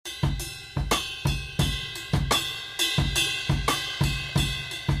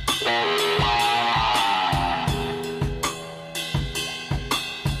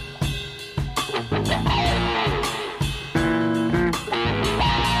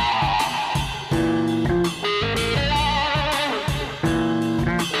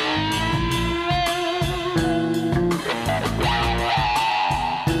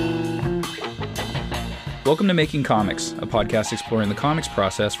Welcome to Making Comics, a podcast exploring the comics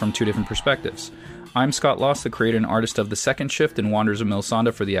process from two different perspectives. I'm Scott Loss, the creator and artist of The Second Shift and Wonders of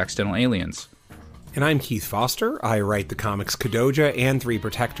Melisande for the Accidental Aliens. And I'm Keith Foster. I write the comics Kadoja and Three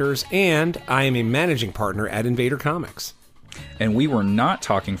Protectors, and I am a managing partner at Invader Comics. And we were not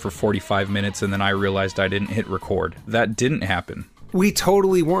talking for 45 minutes and then I realized I didn't hit record. That didn't happen. We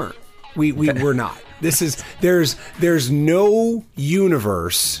totally weren't. We were not. This is there's no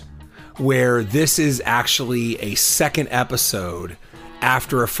universe where this is actually a second episode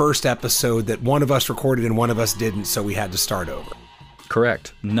after a first episode that one of us recorded and one of us didn't, so we had to start over.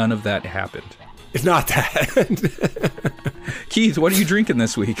 Correct. None of that happened. It's not that. Keith, what are you drinking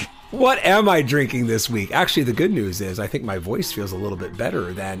this week? What am I drinking this week? Actually, the good news is I think my voice feels a little bit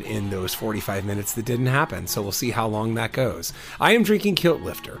better than in those 45 minutes that didn't happen. So we'll see how long that goes. I am drinking Kilt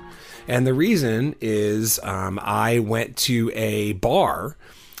Lifter. And the reason is I went to a bar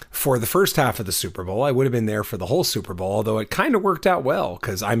for the first half of the Super Bowl. I would have been there for the whole Super Bowl, although it kind of worked out well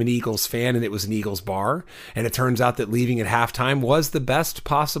because I'm an Eagles fan and it was an Eagles bar. And it turns out that leaving at halftime was the best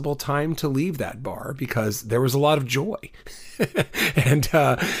possible time to leave that bar because there was a lot of joy. and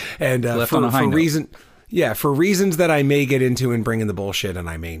for reasons that I may get into and bring in the bullshit and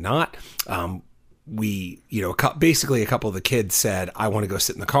I may not, basically a couple of the kids said, I want to go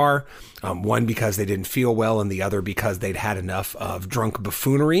sit in the car. One, because they didn't feel well, and the other because they'd had enough of drunk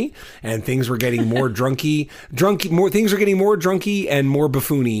buffoonery and things were getting more things were getting more drunky and more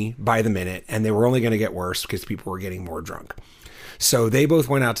buffoony by the minute. And they were only going to get worse because people were getting more drunk. So they both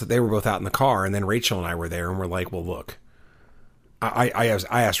they were both out in the car. And then Rachel and I were there and we're like, well, look, I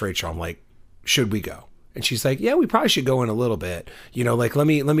asked Rachel, I'm like, should we go? And she's like, yeah, we probably should go in a little bit. You know, like, let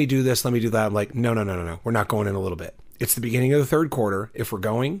me do this, let me do that. I'm like, no. We're not going in a little bit. It's the beginning of the third quarter. If we're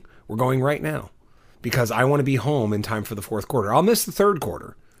going right now because I want to be home in time for the fourth quarter. I'll miss the third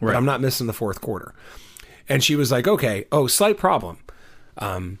quarter, but I'm not missing the fourth quarter. And she was like, okay. Oh, slight problem.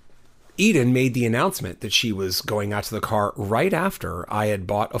 Eden made the announcement that she was going out to the car right after I had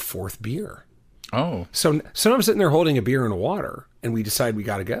bought a fourth beer. Oh. So now I'm sitting there holding a beer and a water and we decide we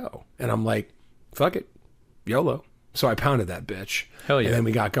got to go. And I'm like, fuck it. YOLO. So I pounded that bitch. Hell yeah. And then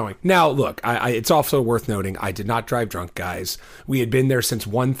we got going. Now, look, it's also worth noting, I did not drive drunk, guys. We had been there since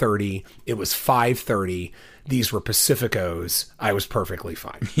 1:30. It was 5:30. These were Pacificos. I was perfectly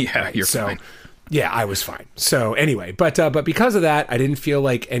fine. Yeah, right? you're fine. Yeah, I was fine. So anyway, but because of that, I didn't feel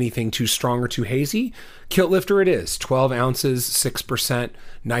like anything too strong or too hazy. Kilt Lifter it is. 12 ounces, 6%,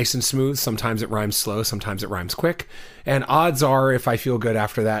 nice and smooth. Sometimes it rhymes slow, sometimes it rhymes quick. And odds are, if I feel good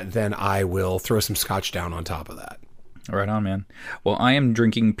after that, then I will throw some scotch down on top of that. Right on, man. Well, I am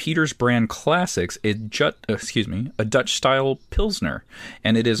drinking Peter's Brand Classics, a Dutch-style Pilsner,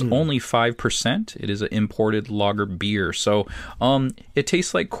 and it is only 5%. It is an imported lager beer, so it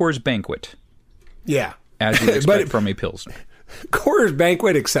tastes like Coors Banquet. Yeah. As you expect from a Pilsner. Coors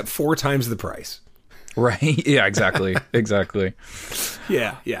Banquet, except 4 times the price. Right? Yeah, exactly. Exactly.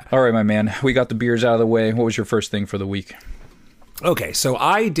 Yeah. All right, my man. We got the beers out of the way. What was your first thing for the week? Okay, so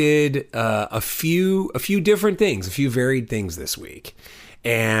I did a few different things, a few varied things this week.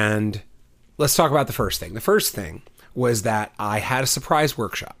 And let's talk about the first thing. The first thing was that I had a surprise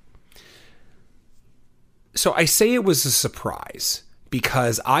workshop. So I say it was a surprise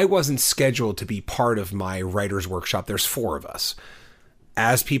because I wasn't scheduled to be part of my writer's workshop. There's 4 of us.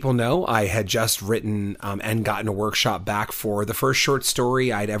 As people know, I had just written and gotten a workshop back for the first short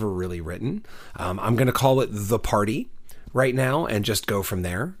story I'd ever really written. I'm going to call it The Party right now and just go from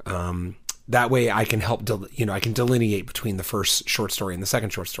there. That way I can help, I can delineate between the first short story and the second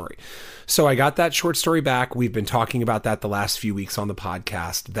short story. So I got that short story back. We've been talking about that the last few weeks on the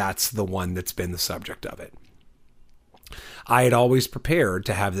podcast. That's the one that's been the subject of it. I had always prepared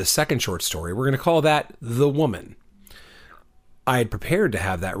to have this second short story. We're going to call that The Woman. I had prepared to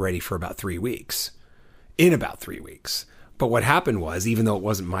have that ready for about 3 weeks. In about 3 weeks. But what happened was, even though it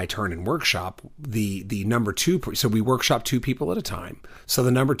wasn't my turn in workshop, the number 2, so we workshop 2 people at a time. So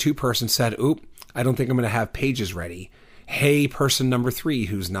the number 2 person said, oop, I don't think I'm going to have pages ready. Hey, person number 3,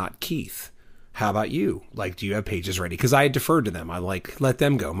 who's not Keith, how about you? Like, do you have pages ready? Because I had deferred to them. I let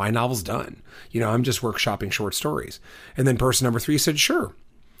them go. My novel's done. I'm just workshopping short stories. And then person number 3 said, sure.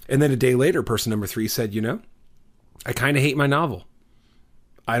 And then a day later, person number 3 said, I kind of hate my novel.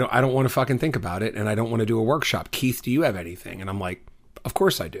 I don't want to fucking think about it, and I don't want to do a workshop. Keith, do you have anything? And I'm like, of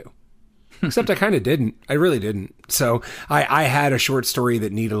course I do. Except I kind of didn't. I really didn't. So I had a short story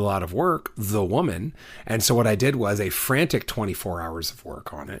that needed a lot of work, The Woman. And so what I did was a frantic 24 hours of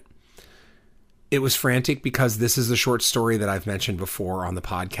work on it. It was frantic because this is a short story that I've mentioned before on the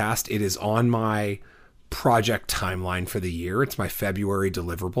podcast. It is on my project timeline for the year. It's my February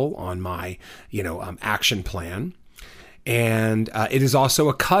deliverable on my, action plan. And it is also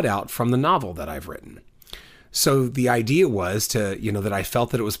a cutout from the novel that I've written. So the idea was that I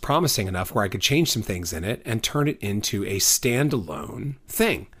felt that it was promising enough where I could change some things in it and turn it into a standalone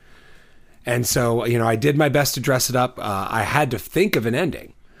thing. And so, I did my best to dress it up. I had to think of an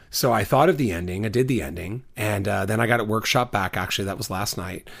ending. So I thought of the ending. I did the ending. And then I got it workshop back. Actually, that was last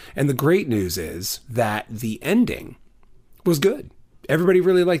night. And the great news is that the ending was good. Everybody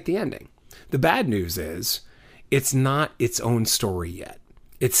really liked the ending. The bad news is it's not its own story yet.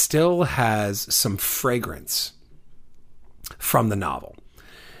 It still has some fragrance from the novel.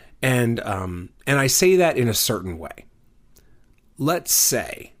 And I say that in a certain way. Let's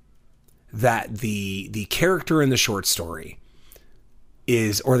say that the character in the short story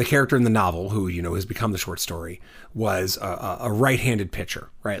or the character in the novel who, has become the short story was a right-handed pitcher,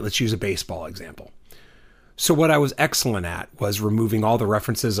 right? Let's use a baseball example. So what I was excellent at was removing all the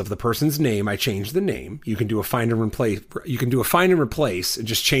references of the person's name. I changed the name. You can do a find and replace. You can do a find and replace and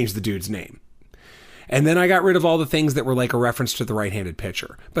just change the dude's name. And then I got rid of all the things that were like a reference to the right-handed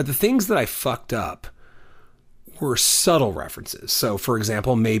pitcher. But the things that I fucked up were subtle references. So for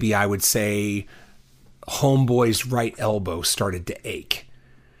example, maybe I would say Homeboy's right elbow started to ache.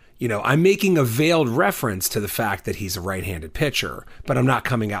 I'm making a veiled reference to the fact that he's a right-handed pitcher, but I'm not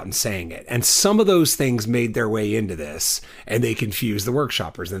coming out and saying it. And some of those things made their way into this, and they confused the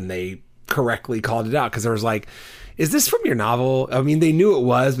workshoppers, and they correctly called it out because there was like, is this from your novel? I mean, they knew it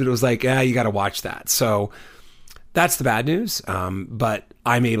was, but it was like, you got to watch that. So that's the bad news, but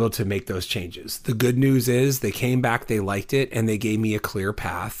I'm able to make those changes. The good news is they came back, they liked it, and they gave me a clear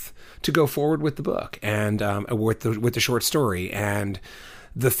path to go forward with the book and with the short story. And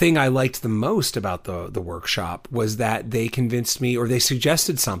the thing I liked the most about the workshop was that they convinced me, or they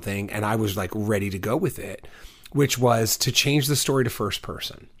suggested something, and I was like ready to go with it, which was to change the story to first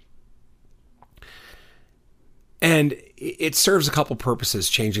person. And it serves a couple purposes,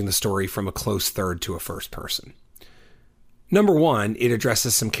 changing the story from a close third to a first person. Number one, it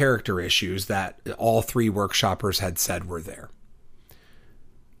addresses some character issues that all three workshoppers had said were there.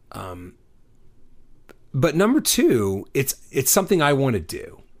 But number two, it's something I want to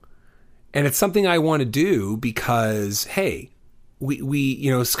do. And it's something I want to do because, hey,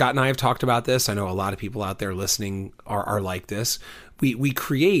 we Scott and I have talked about this. I know a lot of people out there listening are like this. We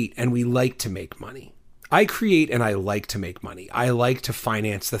create and we like to make money. I create and I like to make money. I like to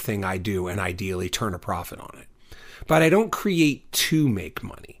finance the thing I do and ideally turn a profit on it. But I don't create to make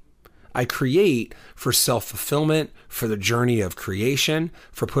money. I create for self-fulfillment, for the journey of creation,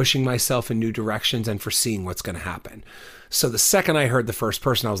 for pushing myself in new directions, and for seeing what's going to happen. So the second I heard the first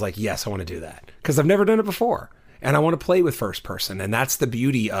person, I was like, yes, I want to do that. Because I've never done it before. And I want to play with first person. And that's the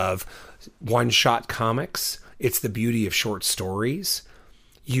beauty of one-shot comics. It's the beauty of short stories.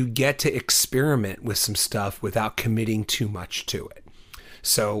 You get to experiment with some stuff without committing too much to it.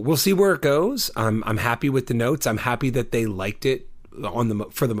 So we'll see where it goes. I'm happy with the notes. I'm happy that they liked it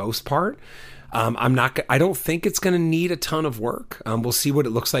for the most part. I don't think it's going to need a ton of work. We'll see what it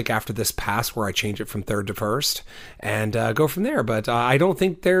looks like after this pass where I change it from third to first and go from there. But I don't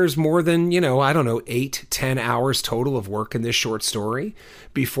think there's more than, 8-10 hours total of work in this short story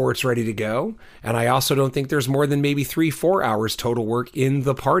before it's ready to go. And I also don't think there's more than maybe 3-4 hours total work in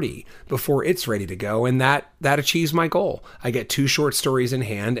the party before it's ready to go. And that achieves my goal. I get 2 short stories in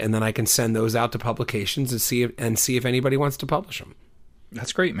hand, and then I can send those out to publications and see if anybody wants to publish them.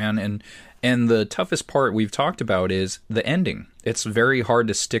 That's great, man. And the toughest part we've talked about is the ending. It's very hard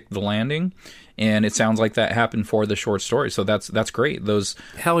to stick the landing, and it sounds like that happened for the short story. So that's great. Those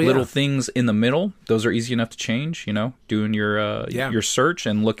little things in the middle, those are easy enough to change, doing your search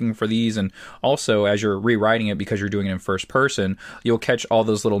and looking for these. And also, as you're rewriting it, because you're doing it in first person, you'll catch all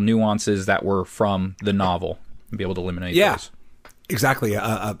those little nuances that were from the novel and be able to eliminate those. Exactly.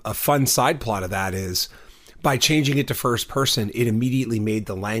 A fun side plot of that is, by changing it to first person, it immediately made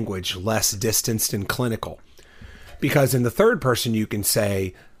the language less distanced and clinical. Because in the third person, you can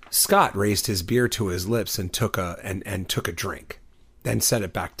say, Scott raised his beer to his lips and took a drink, then set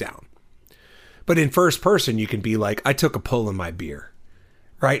it back down. But in first person, you can be like, I took a pull in my beer.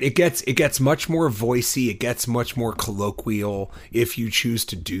 Right? It gets much more voicey. It gets much more colloquial if you choose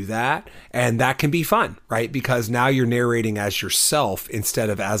to do that. And that can be fun, right? Because now you're narrating as yourself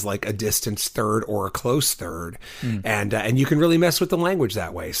instead of as like a distant third or a close third. And you can really mess with the language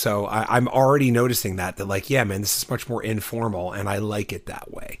that way. So I'm already noticing that like, yeah, man, this is much more informal and I like it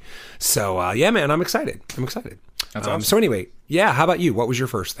that way. So yeah, man, I'm excited. That's awesome. So anyway, yeah, how about you? What was your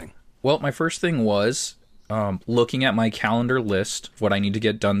first thing? Well, my first thing was looking at my calendar list of what I need to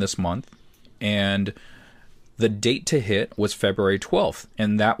get done this month. And the date to hit was February 12th,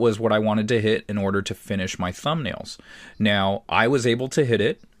 and that was what I wanted to hit in order to finish my thumbnails. Now, I was able to hit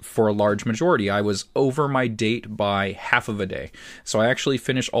it for a large majority. I was over my date by half of a day. So I actually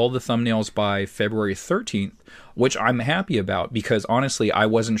finished all the thumbnails by February 13th, which I'm happy about because honestly, I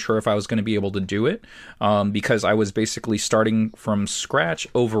wasn't sure if I was going to be able to do it because I was basically starting from scratch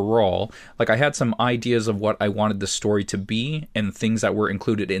overall. Like I had some ideas of what I wanted the story to be and things that were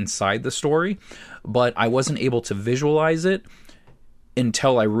included inside the story, but I wasn't able to visualize it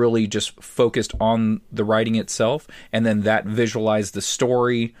until I really just focused on the writing itself, and then that visualized the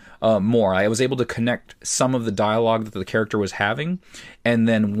story more. I was able to connect some of the dialogue that the character was having, and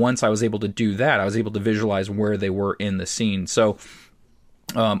then once I was able to do that, I was able to visualize where they were in the scene. So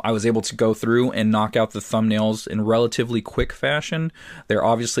I was able to go through and knock out the thumbnails in relatively quick fashion. They're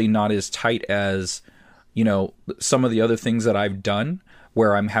obviously not as tight as, you know, some of the other things that I've done,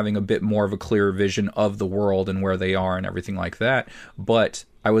 where I'm having a bit more of a clearer vision of the world and where they are and everything like that. But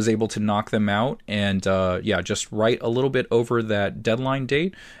I was able to knock them out and, just write a little bit over that deadline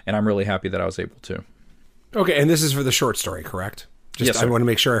date. And I'm really happy that I was able to. Okay, and this is for the short story, correct? Yes, sir. I want to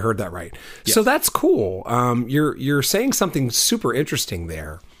make sure I heard that right. Yes. So that's cool. You're saying something super interesting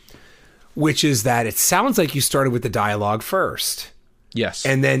there, which is that it sounds like you started with the dialogue first. Yes.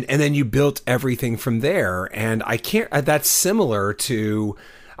 And then you built everything from there. And that's similar to,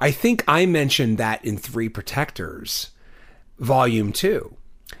 I think I mentioned that in Three Protectors, Volume 2,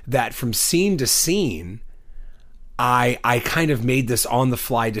 that from scene to scene, I kind of made this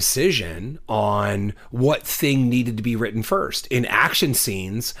on-the-fly decision on what thing needed to be written first. In action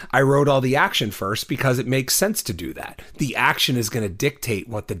scenes, I wrote all the action first because it makes sense to do that. The action is going to dictate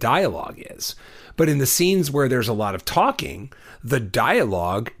what the dialogue is. But in the scenes where there's a lot of talking, the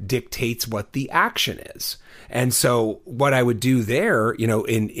dialogue dictates what the action is. And so what I would do there, you know,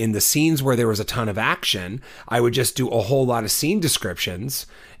 in the scenes where there was a ton of action, I would just do a whole lot of scene descriptions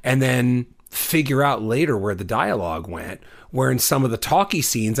and then figure out later where the dialogue went. Where in some of the talky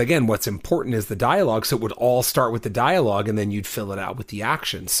scenes, again, what's important is the dialogue. So it would all start with the dialogue and then you'd fill it out with the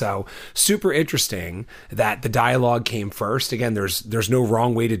action. So super interesting that the dialogue came first. Again, there's no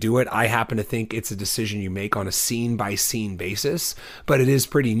wrong way to do it. I happen to think it's a decision you make on a scene by scene basis, but it is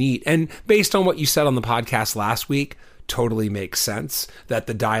pretty neat. And based on what you said on the podcast last week, totally makes sense that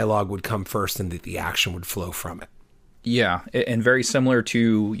the dialogue would come first and that the action would flow from it. Yeah. And very similar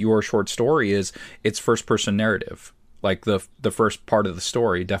to your short story is it's first person narrative. Like the first part of the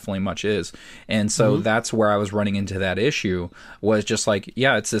story definitely much is. And so that's where I was running into that issue was just like,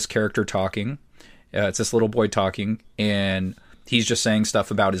 yeah, it's this character talking. It's this little boy talking and he's just saying stuff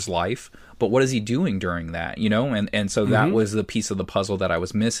about his life. But what is he doing during that, you know? And so that was the piece of the puzzle that I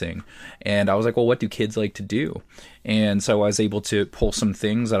was missing. And I was like, well, what do kids like to do? And so I was able to pull some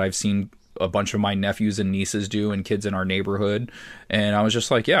things that I've seen a bunch of my nephews and nieces do and kids in our neighborhood. And I was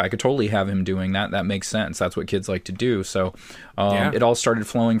just like, yeah, I could totally have him doing that. That makes sense. That's what kids like to do. So it all started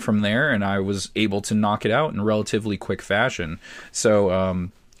flowing from there and I was able to knock it out in relatively quick fashion.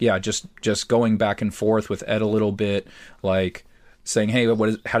 So just going back and forth with Ed a little bit, like saying, hey,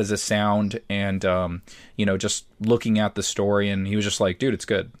 how does this sound? And, just looking at the story and he was just like, dude, it's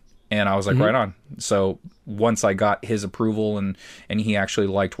good. And I was like, right on. So once I got his approval and he actually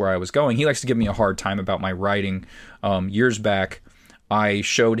liked where I was going, he likes to give me a hard time about my writing. Years back, I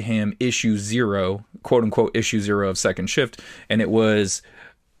showed him issue 0, quote unquote, issue 0 of Second Shift. And it was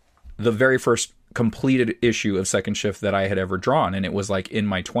the very first completed issue of Second Shift that I had ever drawn. And it was like in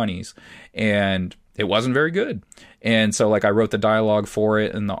my 20s and it wasn't very good. And so like I wrote the dialogue for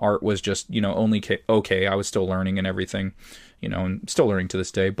it and the art was just, only okay. I was still learning and everything, and still learning to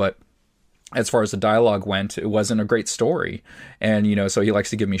this day. But as far as the dialogue went, it wasn't a great story. And, so he likes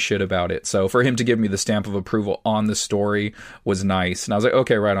to give me shit about it. So for him to give me the stamp of approval on the story was nice. And I was like,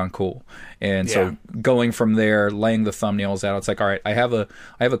 okay, right on, cool. And so going from there, laying the thumbnails out, it's like, all right, I have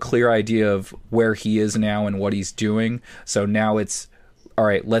a clear idea of where he is now and what he's doing. So now it's, all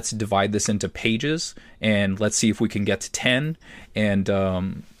right, let's divide this into pages and let's see if we can get to 10. And,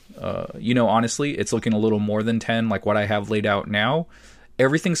 honestly, it's looking a little more than 10, like what I have laid out now.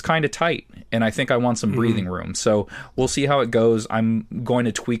 Everything's kind of tight, and I think I want some breathing room. So we'll see how it goes. I'm going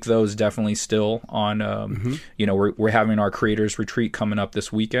to tweak those definitely still on, we're having our creators retreat coming up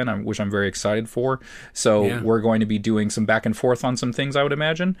this weekend, which I'm very excited for. So we're going to be doing some back and forth on some things, I would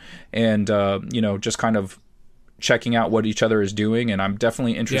imagine, and, just kind of checking out what each other is doing. And I'm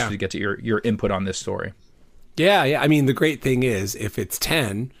definitely interested to get to your input on this story. Yeah. I mean, the great thing is if it's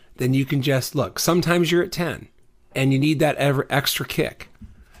 10, then you can just look. Sometimes you're at 10 and you need that extra kick.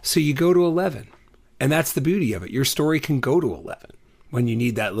 So you go to 11. And that's the beauty of it. Your story can go to 11 when you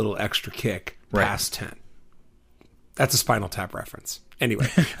need that little extra kick past 10. That's a Spinal Tap reference. Anyway,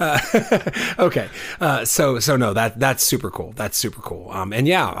 okay. So no, that's super cool. That's super cool. And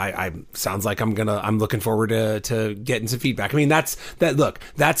yeah, I sounds like I'm looking forward to getting some feedback. I mean, that's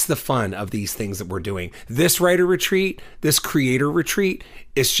the fun of these things that we're doing. This writer retreat, this creator retreat,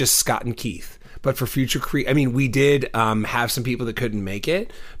 it's just Scott and Keith. But for future we did have some people that couldn't make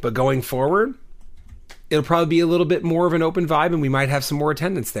it, but going forward, it'll probably be a little bit more of an open vibe, and we might have some more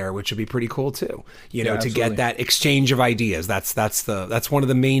attendance there, which would be pretty cool too. To get that exchange of ideas. That's one of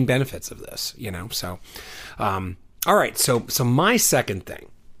the main benefits of this. So, all right. So my second thing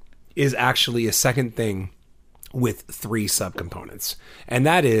is actually a second thing with 3 subcomponents, and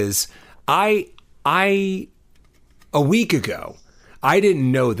that is a week ago, I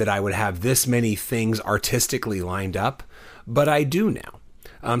didn't know that I would have this many things artistically lined up, but I do now.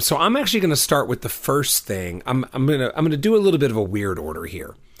 So I'm actually going to start with the first thing. I'm going to do a little bit of a weird order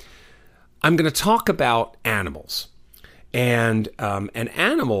here. I'm going to talk about animals, and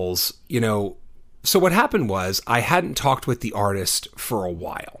animals. So what happened was I hadn't talked with the artist for a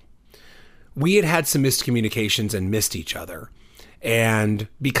while. We had some miscommunications and missed each other, and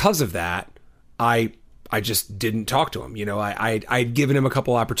because of that, I just didn't talk to him. I'd given him a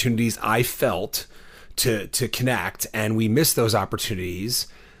couple opportunities. I felt to connect, and we missed those opportunities.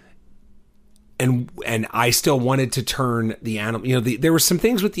 And I still wanted to turn the animal, there were some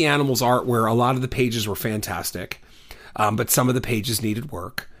things with the animals art where a lot of the pages were fantastic, but some of the pages needed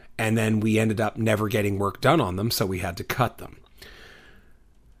work. And then we ended up never getting work done on them, so we had to cut them.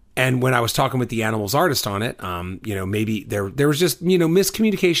 And when I was talking with the animals artist on it, maybe there was just,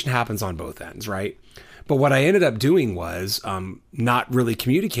 miscommunication happens on both ends, right? But what I ended up doing was not really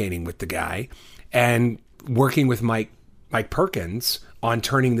communicating with the guy and working with Mike Perkins on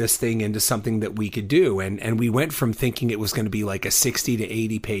turning this thing into something that we could do. And we went from thinking it was going to be like a 60 to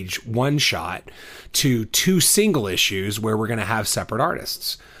 80 page one shot to 2 single issues where we're going to have separate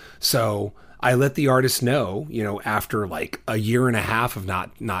artists. So I let the artist know, after like a year and a half of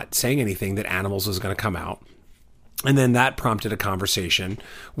not saying anything, that Animals was going to come out. And then that prompted a conversation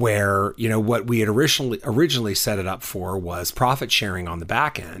where, what we had originally set it up for was profit sharing on the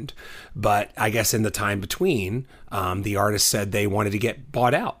back end. But I guess in the time between, the artist said they wanted to get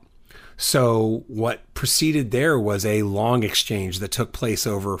bought out. So what proceeded there was a long exchange that took place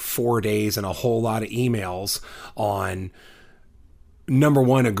over 4 days and a whole lot of emails on, number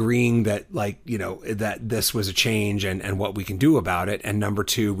one, agreeing that that this was a change and what we can do about it. And number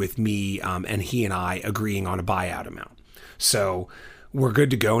 2, with me and he and I agreeing on a buyout amount. So we're good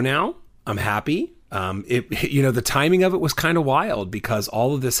to go now. I'm happy. The timing of it was kind of wild because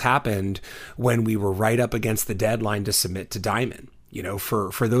all of this happened when we were right up against the deadline to submit to Diamond.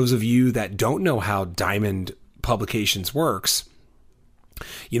 For those of you that don't know how Diamond Publications works,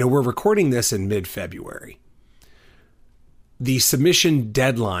 we're recording this in mid-February. The submission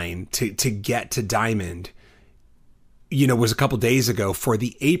deadline to get to Diamond, was a couple days ago for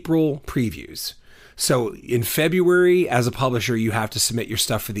the April previews. So in February, as a publisher, you have to submit your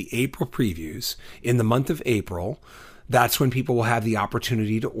stuff for the April previews. In the month of April, that's when people will have the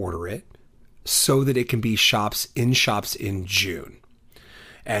opportunity to order it so that it can be shops in June.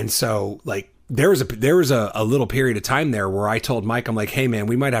 And so there was a little period of time there where I told Mike, I'm like, hey man,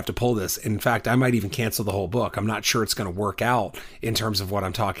 we might have to pull this. In fact, I might even cancel the whole book. I'm not sure it's going to work out in terms of what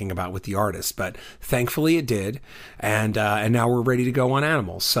I'm talking about with the artist, but thankfully it did. And now we're ready to go on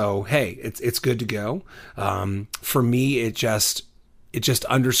Animals. So, hey, it's good to go. For me, it just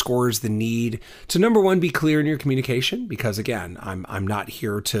underscores the need to, number one, be clear in your communication, because again, I'm not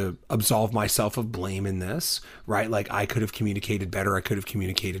here to absolve myself of blame in this, right? Like I could have communicated better. I could have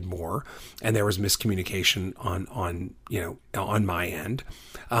communicated more, and there was miscommunication on my end.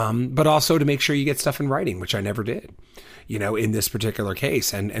 But also to make sure you get stuff in writing, which I never did, in this particular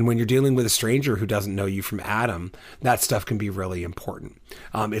case. And when you're dealing with a stranger who doesn't know you from Adam, that stuff can be really important.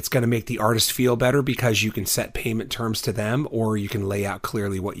 It's going to make the artist feel better because you can set payment terms to them, or you can lay out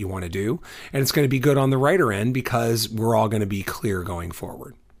clearly what you want to do. And it's going to be good on the writer end because we're all going to be clear going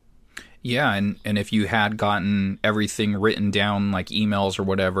forward. Yeah, and if you had gotten everything written down like emails or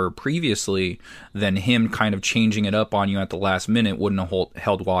whatever previously, then him kind of changing it up on you at the last minute wouldn't have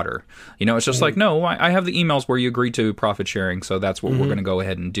held water. It's just like, no, I have the emails where you agreed to profit sharing, so that's what we're going to go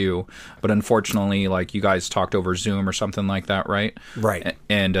ahead and do. But unfortunately, like you guys talked over Zoom or something like that, right? Right.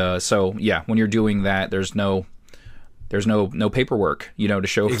 And so, yeah, when you're doing that, there's no paperwork, to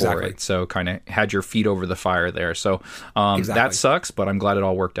show for it. So kind of had your feet over the fire there. So that sucks, but I'm glad it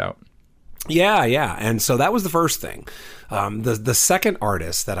all worked out. Yeah. And so that was the first thing. The second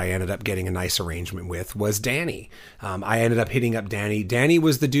artist that I ended up getting a nice arrangement with was Danny. I ended up hitting up Danny. Danny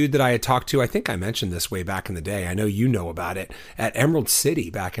was the dude that I had talked to. I think I mentioned this way back in the day. I know you know about it at Emerald City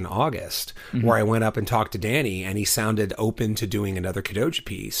back in August, where I went up and talked to Danny, and he sounded open to doing another Kadoja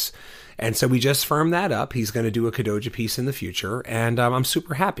piece. And so we just firmed that up. He's going to do a Kadoja piece in the future, and I'm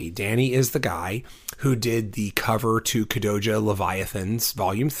super happy. Danny is the guy who did the cover to Kadoja Leviathans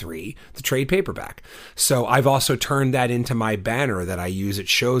Volume 3, the trade paperback. So I've also turned that into my banner that I use at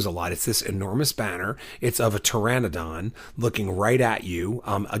shows a lot. It's this enormous banner. It's of a pteranodon looking right at you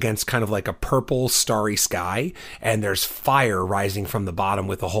against kind of like a purple starry sky, and there's fire rising from the bottom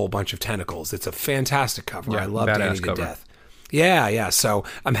with a whole bunch of tentacles. It's a fantastic cover. I love Danny to death. Yeah. So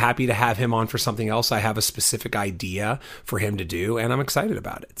I'm happy to have him on for something else. I have a specific idea for him to do, and I'm excited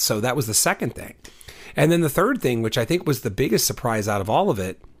about it. So that was the second thing. And then the third thing, which I think was the biggest surprise out of all of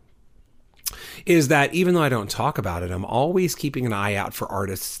it, is that even though I don't talk about it, I'm always keeping an eye out for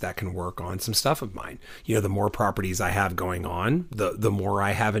artists that can work on some stuff of mine. You know, the more properties I have going on, the more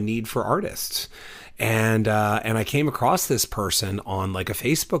I have a need for artists. And I came across this person on like a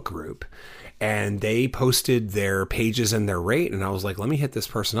Facebook group, and they posted their pages and their rate. And I was like, let me hit this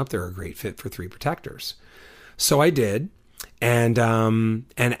person up. They're a great fit for Three Protectors. So I did. And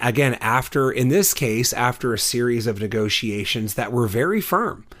again, in this case, after a series of negotiations that were very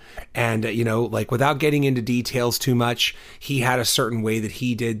firm, and, like without getting into details too much, he had a certain way that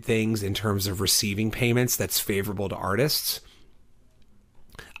he did things in terms of receiving payments that's favorable to artists.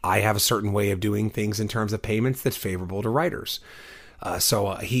 I have a certain way of doing things in terms of payments that's favorable to writers.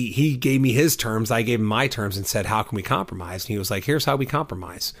 So he gave me his terms. I gave him my terms and said, how can we compromise? And he was like, here's how we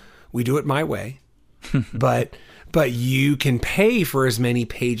compromise. We do it my way, but you can pay for as many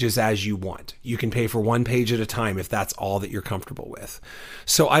pages as you want. You can pay for one page at a time if that's all that you're comfortable with.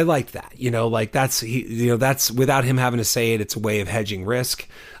 So I like that, that's without him having to say it. It's a way of hedging risk.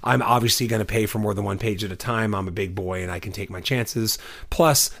 I'm obviously going to pay for more than one page at a time. I'm a big boy and I can take my chances.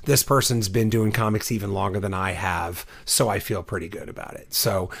 Plus, this person's been doing comics even longer than I have, so I feel pretty good about it.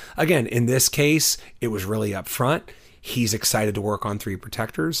 So again, in this case, it was really upfront. He's excited to work on Three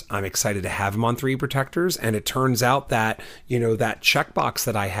Protectors. I'm excited to have him on Three Protectors. And it turns out that, that checkbox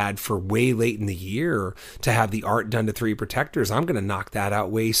that I had for way late in the year to have the art done to Three Protectors, I'm going to knock that out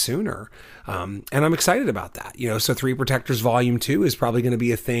way sooner. And I'm excited about that. So Three Protectors Volume 2 is probably going to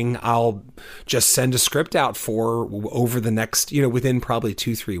be a thing I'll just send a script out for over the next, within probably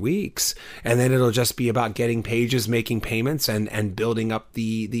 2-3 weeks. And then it'll just be about getting pages, making payments, and building up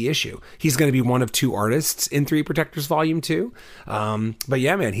the issue. He's going to be one of 2 artists in Three Protectors Volume 2. But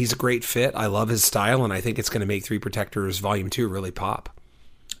yeah, man, he's a great fit. I love his style, and I think it's going to make Three Protectors Volume 2 really pop.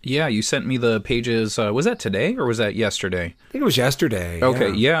 Yeah, you sent me the pages. Was that today or was that yesterday? I think it was yesterday.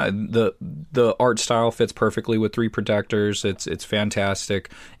 Okay, yeah. The art style fits perfectly with Three Protectors. It's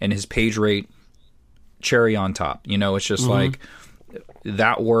fantastic, and his page rate, cherry on top. It's just like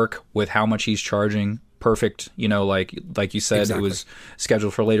that work with how much he's charging. Perfect, like you said, exactly. It was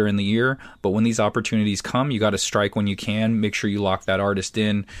scheduled for later in the year, but when these opportunities come, you got to strike when you can. Make sure you lock that artist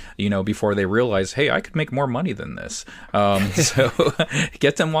in, before they realize, hey, I could make more money than this. So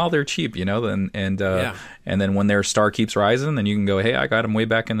get them while they're cheap, and then when their star keeps rising, then you can go, hey, I got them way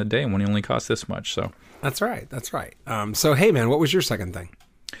back in the day when he only cost this much. So that's right. So hey, man, what was your second thing?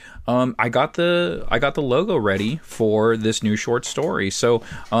 I got the logo ready for this new short story. So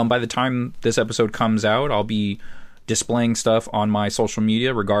by the time this episode comes out, I'll be displaying stuff on my social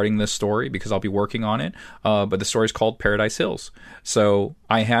media regarding this story because I'll be working on it. But the story is called Paradise Hills. So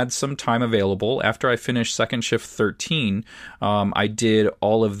I had some time available after I finished Second Shift 13. I did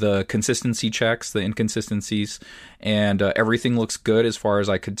all of the consistency checks, the inconsistencies, and everything looks good as far as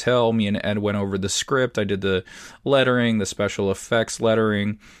I could tell. Me and Ed went over the script. I did the lettering, the special effects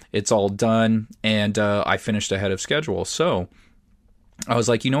lettering. It's all done, and I finished ahead of schedule. So I was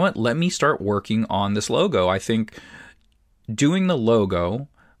like, you know what? Let me start working on this logo. I think doing the logo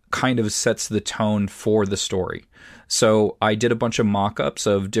kind of sets the tone for the story. So I did a bunch of mock-ups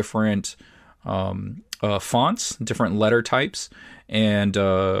of different fonts, different letter types, and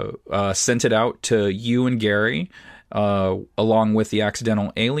sent it out to you and Gary, along with the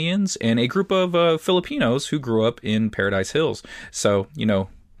Accidental Aliens and a group of Filipinos who grew up in Paradise Hills. So,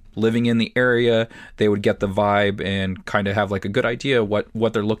 living in the area, they would get the vibe and kind of have like a good idea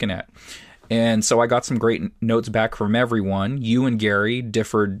what they're looking at. And so I got some great notes back from everyone. You and Gary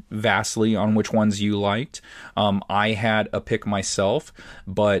differed vastly on which ones you liked. I had a pick myself,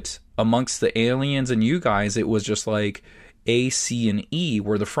 but amongst the aliens and you guys, it was just like A, C, and E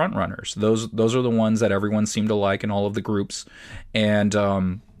were the front runners. Those are the ones that everyone seemed to like in all of the groups. And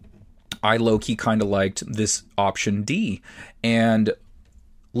I low-key kind of liked this option D. And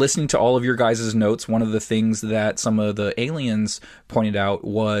listening to all of your guys' notes, one of the things that some of the aliens pointed out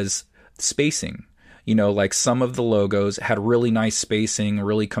was spacing. You know, like some of the logos had really nice spacing,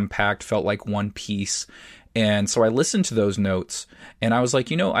 really compact, felt like one piece. And so I listened to those notes and I was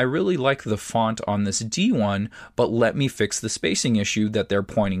like, I really like the font on this D one, but let me fix the spacing issue that they're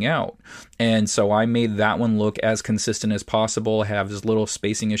pointing out. And so I made that one look as consistent as possible, have as little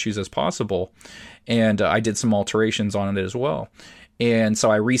spacing issues as possible. And I did some alterations on it as well. And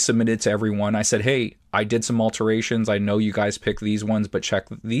so I resubmitted to everyone. I said, hey, I did some alterations. I know you guys picked these ones, but check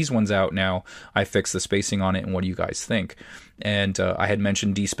these ones out now. I fixed the spacing on it, and what do you guys think? And I had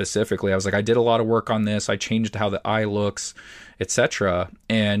mentioned D specifically. I was like, I did a lot of work on this. I changed how the eye looks, etc.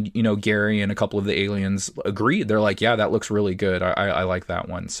 And, Gary and a couple of the aliens agreed. They're like, yeah, that looks really good. I like that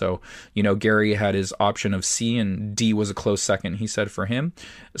one. So, Gary had his option of C, and D was a close second, he said, for him.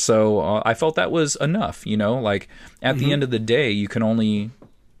 So I felt that was enough, like at the end of the day, you can only...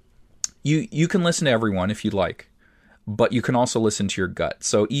 You can listen to everyone if you'd like, but you can also listen to your gut.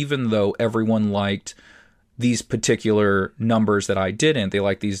 So even though everyone liked these particular numbers that I didn't, they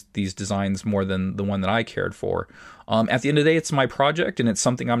liked these designs more than the one that I cared for. At the end of the day, it's my project, and it's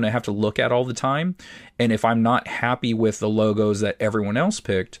something I'm going to have to look at all the time. And if I'm not happy with the logos that everyone else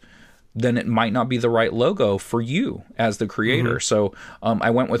picked, then it might not be the right logo for you as the creator. So I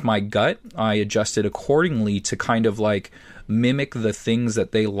went with my gut. I adjusted accordingly to kind of like mimic the things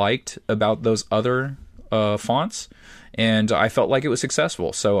that they liked about those other fonts. And I felt like it was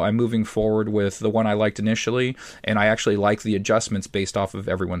successful. So I'm moving forward with the one I liked initially, and I actually like the adjustments based off of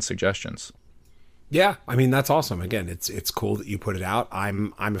everyone's suggestions. Yeah, I mean, that's awesome. Again, it's cool that you put it out. I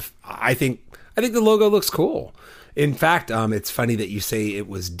think the logo looks cool. In fact, it's funny that you say it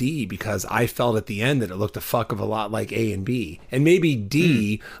was D, because I felt at the end that it looked a fuck of a lot like A and B. And maybe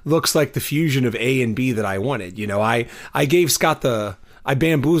D looks like the fusion of A and B that I wanted. I gave Scott I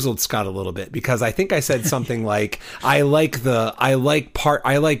bamboozled Scott a little bit, because I think I said something like, I like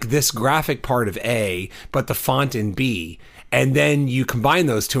this graphic part of A, but the font in B. And then you combine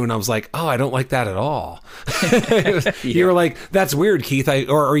those two, and I was like, oh, I don't like that at all. You were like, that's weird, Keith.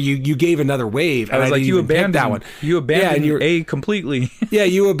 Or you gave another wave. And I was like, you abandoned that one. You abandoned A completely. Yeah,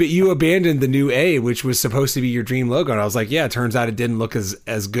 you abandoned the new A, which was supposed to be your dream logo. And I was like, yeah, it turns out it didn't look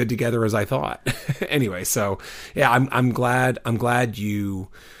as good together as I thought. Anyway, so yeah, I'm glad you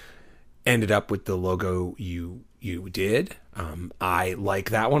ended up with the logo you did. I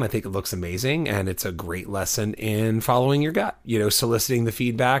like that one. I think it looks amazing, and it's a great lesson in following your gut, soliciting the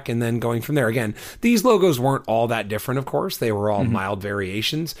feedback and then going from there. Again, these logos weren't all that different, of course. They were all mild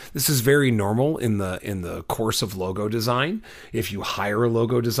variations. This is very normal in the course of logo design. If you hire a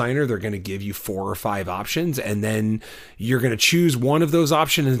logo designer, they're going to give you 4 or 5 options, and then you're going to choose one of those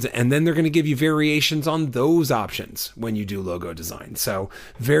options, and then they're going to give you variations on those options when you do logo design. So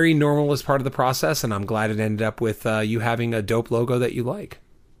very normal as part of the process, and I'm glad it ended up with you having a dope logo that you like.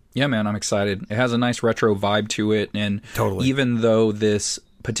 Yeah, man, I'm excited. It has a nice retro vibe to it, and totally. Even though this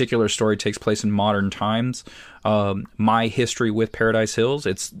particular story takes place in modern times, my history with Paradise Hills,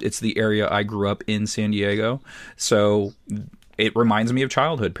 it's the area I grew up in, San Diego, so it reminds me of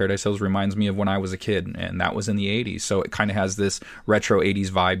childhood. Paradise Hills reminds me of when I was a kid, and that was in the 80s, so it kind of has this retro 80s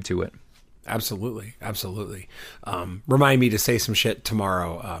vibe to it. Absolutely. Remind me to say some shit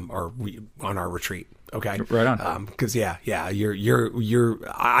tomorrow, on our retreat. Okay. Right on. Cause I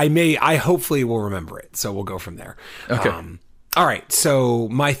hopefully will remember it. So we'll go from there. Okay. All right. So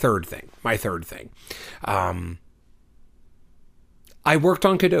my third thing, I worked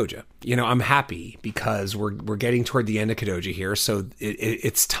on Kadoja. I'm happy because we're getting toward the end of Kadoja here. So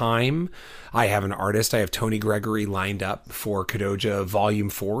it's time. I have an artist. I have Tony Gregory lined up for Kadoja Volume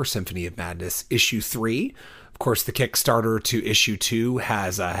 4, Symphony of Madness, Issue 3. Of course, the Kickstarter to Issue 2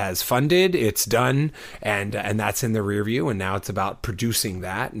 has funded. It's done, and that's in the rear view. And now it's about producing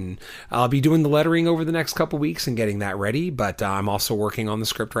that. And I'll be doing the lettering over the next couple weeks and getting that ready. But I'm also working on the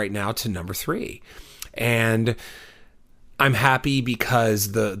script right now to number 3. And I'm happy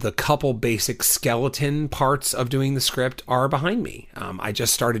because the couple basic skeleton parts of doing the script are behind me. I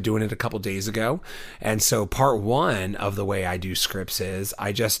just started doing it a couple days ago. And so part 1 of the way I do scripts is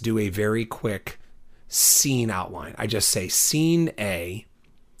I just do a very quick scene outline. I just say scene A,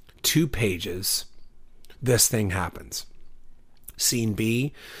 2 pages, this thing happens. Scene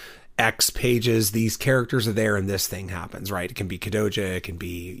B, X pages, these characters are there and this thing happens, right? It can be Kadoja, it can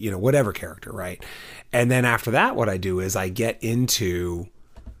be, whatever character, right? And then after that, what I do is I get into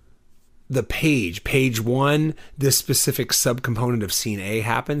the page 1, this specific subcomponent of scene A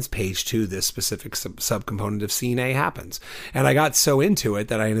happens. Page 2, this specific subcomponent of scene A happens. And I got so into it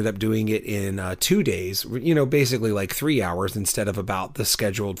that I ended up doing it in 2 days, basically like 3 hours instead of about the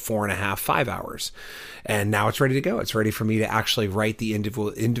scheduled 4.5, 5 hours. And now it's ready to go. It's ready for me to actually write the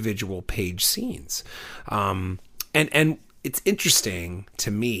individual page scenes. And it's interesting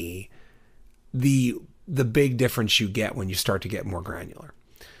to me, the big difference you get when you start to get more granular.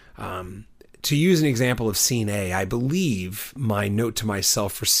 To use an example of scene A, I believe my note to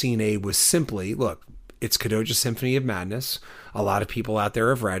myself for scene A was simply, look, it's Kadoja Symphony of Madness. A lot of people out there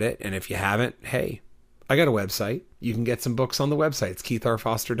have read it. And if you haven't, hey, I got a website. You can get some books on the website. It's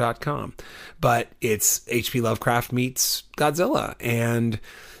keithrfoster.com. But it's H.P. Lovecraft meets Godzilla. And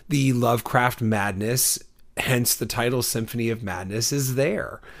the Lovecraft madness, hence the title Symphony of Madness, is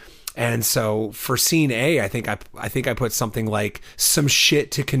there. And so for scene A, I think I put something like some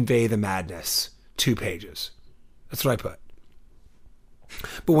shit to convey the madness. 2 pages. That's what I put.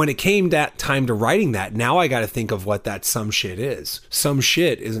 But when it came that time to writing that, now I got to think of what that some shit is. Some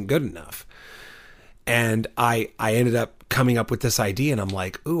shit isn't good enough. And I ended up coming up with this idea, and I'm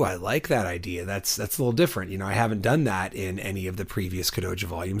like, ooh, I like that idea. That's a little different. I haven't done that in any of the previous Kadoja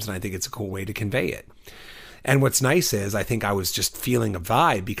volumes, and I think it's a cool way to convey it. And what's nice is I think I was just feeling a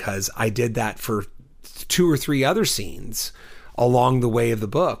vibe because I did that for 2 or 3 other scenes along the way of the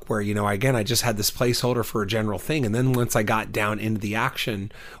book where, again, I just had this placeholder for a general thing. And then once I got down into the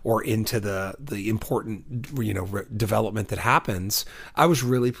action or into the important, development that happens, I was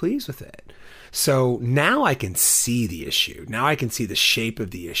really pleased with it. So now I can see the issue. Now I can see the shape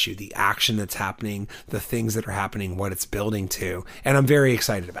of the issue, the action that's happening, the things that are happening, what it's building to. And I'm very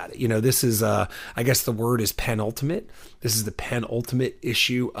excited about it. This is, I guess the word is penultimate. This is the penultimate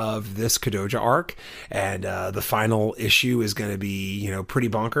issue of this Kadoja arc. And the final issue is going to be, pretty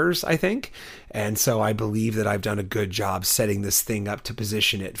bonkers, I think. And so I believe that I've done a good job setting this thing up to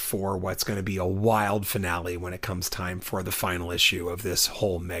position it for what's going to be a wild finale when it comes time for the final issue of this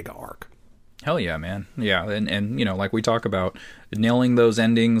whole mega arc. Hell yeah, man. Yeah, and like we talk about, nailing those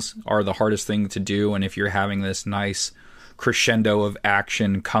endings are the hardest thing to do, and if you're having this nice crescendo of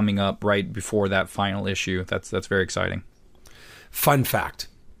action coming up right before that final issue, that's very exciting. Fun fact.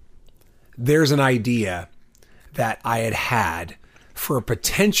 There's an idea that I had for a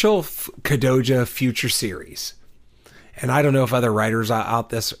potential Kadoja future series. And I don't know if other writers out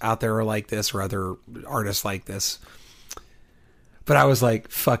there are like this or other artists like this. But I was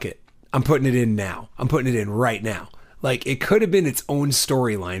like, fuck it. I'm putting it in now. I'm putting it in right now. Like, it could have been its own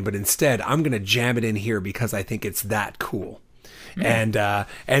storyline, but instead I'm going to jam it in here because I think it's that cool. Mm.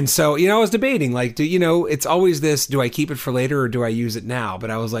 And so, I was debating, like, it's always this, do I keep it for later or do I use it now?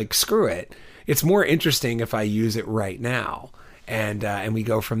 But I was like, screw it. It's more interesting if I use it right now. And we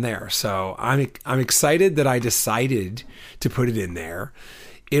go from there. So I'm excited that I decided to put it in there.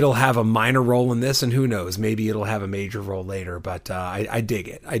 It'll have a minor role in this, and who knows, maybe it'll have a major role later, but I dig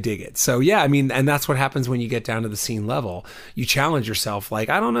it. I dig it. So yeah, and that's what happens when you get down to the scene level. You challenge yourself, like,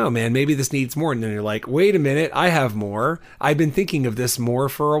 I don't know, man, maybe this needs more. And then you're like, wait a minute, I have more. I've been thinking of this more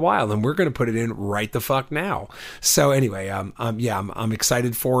for a while, and we're going to put it in right the fuck now. So anyway, I'm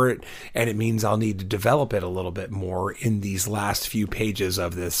excited for it, and it means I'll need to develop it a little bit more in these last few pages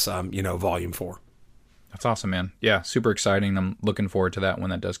of this, volume 4. That's awesome, man. Yeah, super exciting. I'm looking forward to that when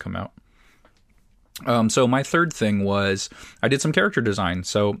that does come out. So my third thing was I did some character design.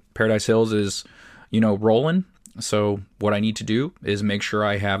 So Paradise Hills is, rolling. So what I need to do is make sure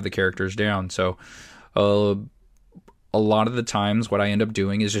I have the characters down. So a lot of the times what I end up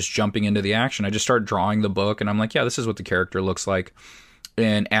doing is just jumping into the action. I just start drawing the book and I'm like, yeah, this is what the character looks like.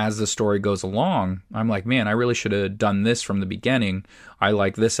 And as the story goes along, I'm like, man, I really should have done this from the beginning. I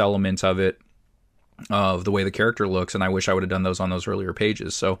like this element of it, of the way the character looks, and I wish I would have done those on those earlier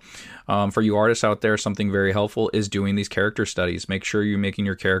pages. So for you artists out there, something very helpful is doing these character studies. Make sure you're making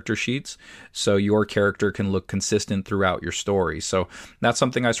your character sheets so your character can look consistent throughout your story. So that's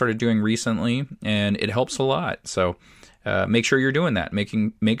something I started doing recently, and it helps a lot. So make sure you're doing that.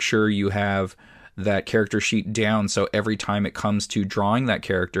 Make sure you have that character sheet down, so every time it comes to drawing that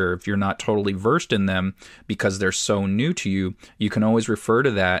character, if you're not totally versed in them because they're so new to you, you can always refer to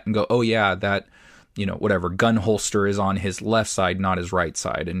that and go, oh yeah, that whatever gun holster is on his left side, not his right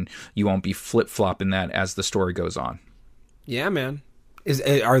side. And you won't be flip-flopping that as the story goes on. Yeah, man.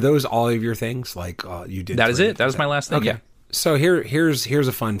 Are those all of your things? Like you did? That is it. That was my last thing. Okay. Yeah. So here's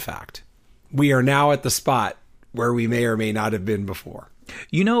a fun fact. We are now at the spot where we may or may not have been before.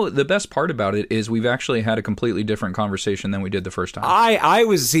 The best part about it is we've actually had a completely different conversation than we did the first time. I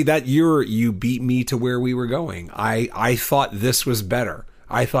was, see that you beat me to where we were going. I thought this was better.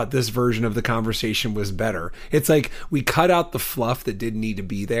 I thought this version of the conversation was better. It's like we cut out the fluff that didn't need to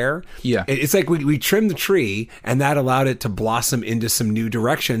be there. Yeah. It's like we trimmed the tree, and that allowed it to blossom into some new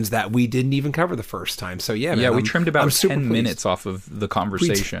directions that we didn't even cover the first time. So yeah, man, yeah, we trimmed about 10 minutes off of the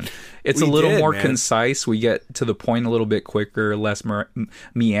conversation. It's a little more concise. We get to the point a little bit quicker, less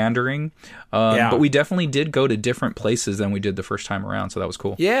meandering. But we definitely did go to different places than we did the first time around, so that was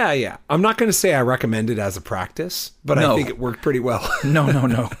cool. Yeah. I'm not going to say I recommend it as a practice, but I think it worked pretty well.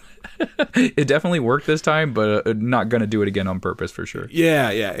 No. It definitely worked this time, but not going to do it again on purpose for sure. Yeah,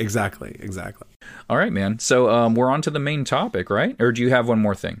 exactly. All right, man. So we're on to the main topic, right? Or do you have one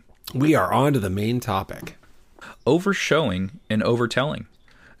more thing? We are on to the main topic. Overshowing and overtelling.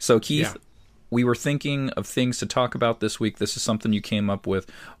 So, Keith, we were thinking of things to talk about this week. This is something you came up with.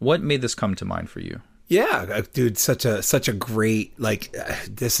 What made this come to mind for you? Yeah, dude, such a great, like,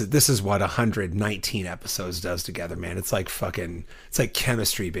 this is what 119 episodes does together, man. It's like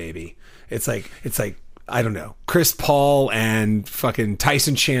chemistry, baby. It's like I don't know, Chris Paul and fucking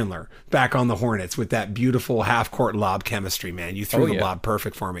Tyson Chandler back on the Hornets with that beautiful half-court lob chemistry, man. You threw the lob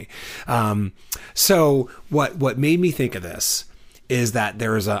perfect for me. So what made me think of this is that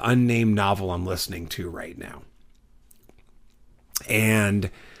there is an unnamed novel I'm listening to right now.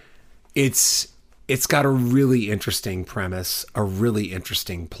 And it's got a really interesting premise, a really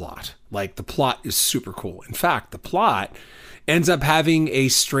interesting plot. Like, the plot is super cool. In fact, the plot ends up having a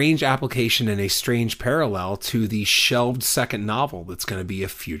strange application and a strange parallel to the shelved second novel that's going to be a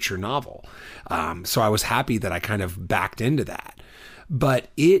future novel. So I was happy that I kind of backed into that. But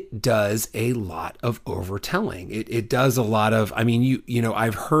it does a lot of overtelling. It does a lot of, I mean, you know,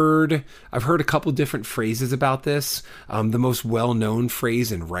 I've heard a couple different phrases about this. The most well-known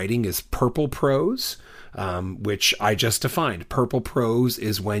phrase in writing is purple prose, which I just defined. Purple prose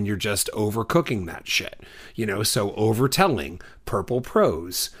is when you're just overcooking that shit, you know, so overtelling, purple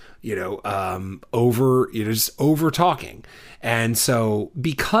prose, you know, just over talking. And so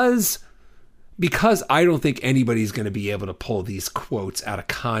because I don't think anybody's going to be able to pull these quotes out of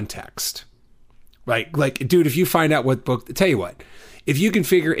context. Like, dude, if you find out what book, tell you what, if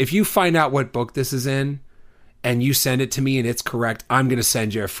you find out what book this is in and you send it to me and it's correct, I'm going to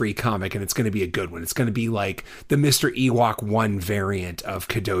send you a free comic, and it's going to be a good one. It's going to be like the Mr. Ewok 1 variant of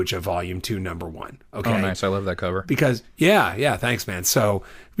Kadoja Volume 2, number 1. Okay. Oh, nice. I love that cover. Because, yeah, thanks, man. So,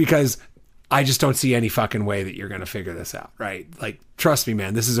 because I just don't see any fucking way that you're going to figure this out, right? Like, trust me,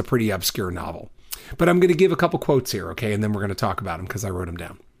 man, this is a pretty obscure novel. But I'm going to give a couple quotes here, okay? And then we're going to talk about them because I wrote them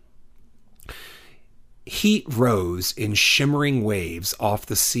down. Heat rose in shimmering waves off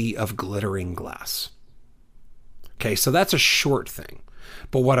the sea of glittering glass. Okay, so that's a short thing.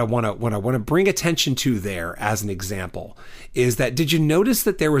 But what I want to bring attention to there as an example is that, did you notice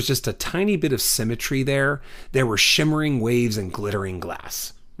that there was just a tiny bit of symmetry there? There were shimmering waves and glittering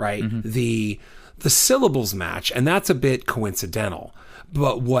glass. Right? Mm-hmm. The syllables match, and that's a bit coincidental.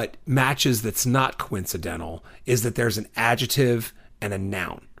 But what matches that's not coincidental is that there's an adjective and a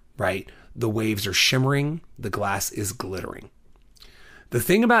noun, right? The waves are shimmering, the glass is glittering. The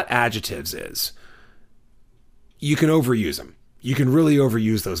thing about adjectives is you can overuse them. You can really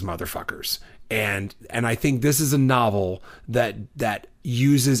overuse those motherfuckers. And I think this is a novel that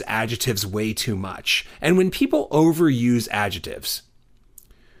uses adjectives way too much. And when people overuse adjectives,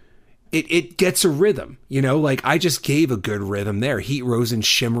 it gets a rhythm, you know, like I just gave a good rhythm there. Heat rose in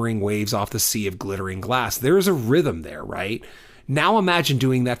shimmering waves off the sea of glittering glass. There's a rhythm there, right? Now imagine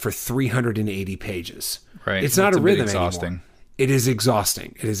doing that for 380 pages. Right. It's not a rhythm exhausting. Anymore. It is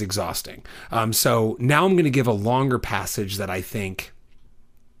exhausting. So now I'm going to give a longer passage that I think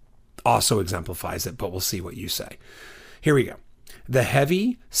also exemplifies it, but we'll see what you say. Here we go. The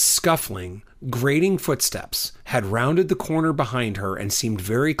heavy, scuffling, grating footsteps had rounded the corner behind her and seemed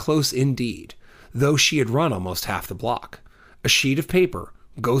very close indeed, though she had run almost half the block. A sheet of paper,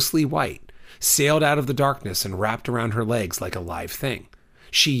 ghostly white, sailed out of the darkness and wrapped around her legs like a live thing.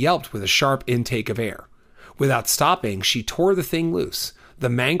 She yelped with a sharp intake of air. Without stopping, she tore the thing loose. The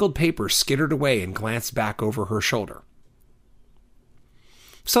mangled paper skittered away and glanced back over her shoulder.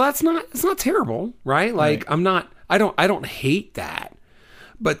 So it's not terrible, right? Like, right. I don't hate that.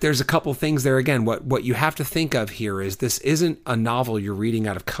 But there's a couple things there. Again, what you have to think of here is this isn't a novel you're reading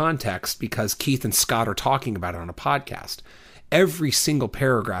out of context because Keith and Scott are talking about it on a podcast. Every single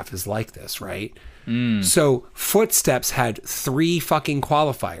paragraph is like this, right? So footsteps had 3 fucking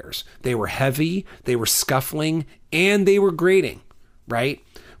qualifiers. They were heavy, they were scuffling, and they were grating, right?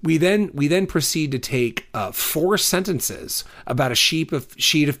 We then proceed to take 4 sentences about a sheet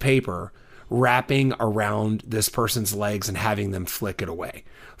of paper wrapping around this person's legs and having them flick it away.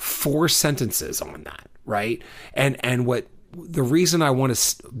 4 sentences on that, right? And what the reason I want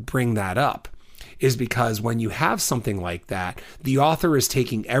to bring that up is because when you have something like that, the author is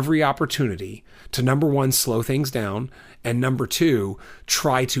taking every opportunity to, number one, slow things down, and number two,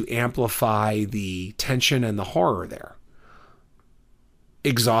 try to amplify the tension and the horror there.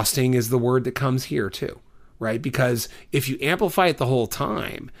 Exhausting is the word that comes here too, right? Because if you amplify it the whole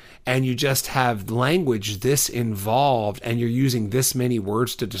time and you just have language this involved and you're using this many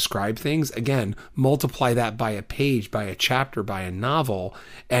words to describe things, again, multiply that by a page, by a chapter, by a novel,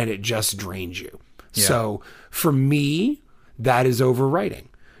 and it just drains you. Yeah. So for me, that is overwriting.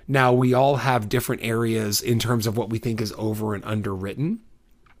 Now, we all have different areas in terms of what we think is over and underwritten,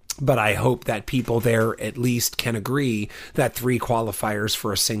 but I hope that people there at least can agree that 3 qualifiers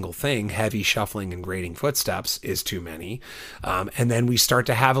for a single thing, heavy, shuffling, and grating footsteps, is too many. And then we start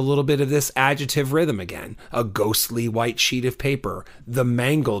to have a little bit of this adjective rhythm again. A ghostly white sheet of paper, the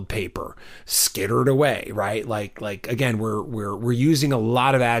mangled paper, skittered away, right? Like again, we're using a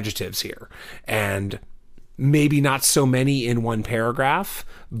lot of adjectives here, and maybe not so many in one paragraph,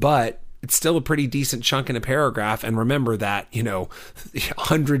 but it's still a pretty decent chunk in a paragraph. And remember that,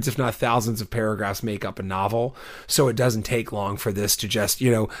 hundreds, if not thousands of paragraphs make up a novel. So it doesn't take long for this to just,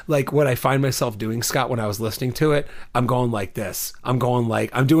 like what I find myself doing, Scott, when I was listening to it, I'm going like this. I'm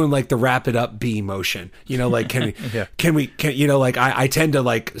doing like the wrap it up B motion, like, I tend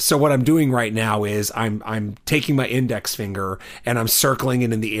to so what I'm doing right now is I'm taking my index finger and I'm circling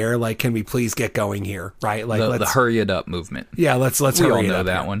it in the air. Like, can we please get going here? Right. Like the hurry it up movement. Yeah. Let's hurry it up. We all know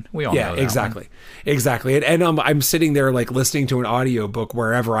that one. We all know. Exactly. And I'm sitting there like listening to an audiobook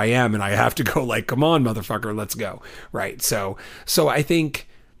wherever I am, and I have to go like, come on, motherfucker, let's go. Right. So I think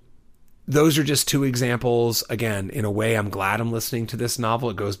those are just 2 examples. Again, in a way, I'm glad I'm listening to this novel.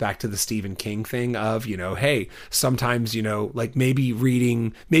 It goes back to the Stephen King thing of, hey, sometimes, like maybe you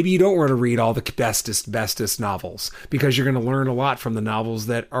don't want to read all the bestest novels, because you're going to learn a lot from the novels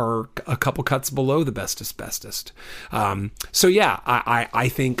that are a couple cuts below the bestest. So yeah, I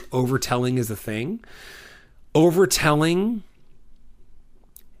think overtelling is a thing. Overtelling,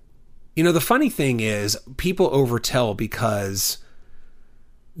 the funny thing is people overtell because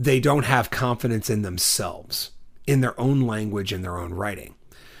they don't have confidence in themselves, in their own language, in their own writing.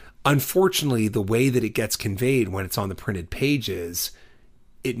 Unfortunately, the way that it gets conveyed when it's on the printed pages,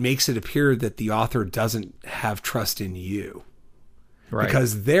 it makes it appear that the author doesn't have trust in you. Right.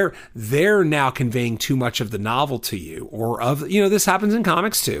 Because they're now conveying too much of the novel to you, or of, this happens in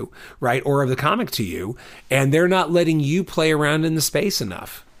comics too, right? Or of the comic to you, and they're not letting you play around in the space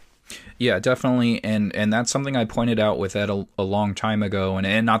enough. Yeah, definitely. And that's something I pointed out with Ed a long time ago.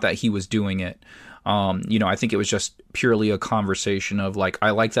 And not that he was doing it. I think it was just purely a conversation of like,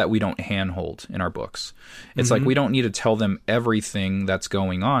 I like that we don't handhold in our books. It's like, we don't need to tell them everything that's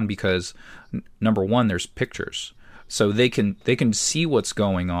going on because, number one, there's pictures. So they can see what's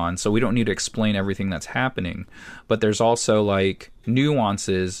going on. So we don't need to explain everything that's happening. But there's also like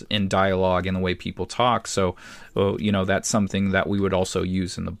nuances in dialogue and the way people talk. So, that's something that we would also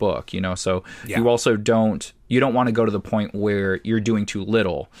use in the book, So yeah. You also don't want to go to the point where you're doing too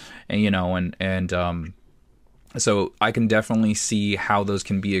little, and so I can definitely see how those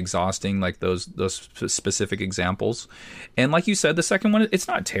can be exhausting, like those specific examples. And like you said, the second one, it's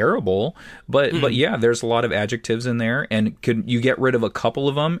not terrible, but yeah, there's a lot of adjectives in there. And could you get rid of a couple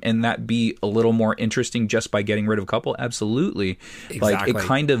of them and that be a little more interesting just by getting rid of a couple? Absolutely. Exactly. Like it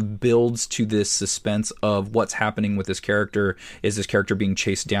kind of builds to this suspense of what's happening with this character. Is this character being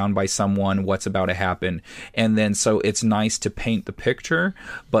chased down by someone? What's about to happen? And then so it's nice to paint the picture,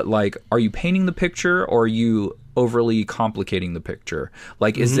 but like, are you painting the picture or are you overly complicating the picture?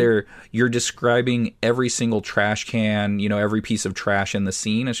 Like, is there, you're describing every single trash can, every piece of trash in the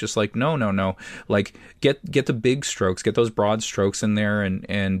scene. It's just like, no. Like, get the big strokes, get those broad strokes in there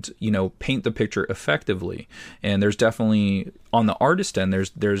and paint the picture effectively. And there's definitely, on the artist end,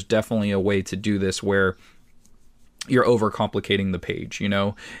 there's definitely a way to do this where you're overcomplicating the page,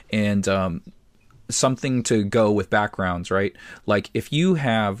 and, something to go with backgrounds, right? Like if you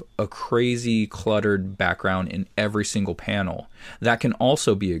have a crazy cluttered background in every single panel, that can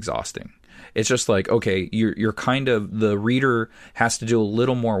also be exhausting. It's just like, okay, you're kind of, the reader has to do a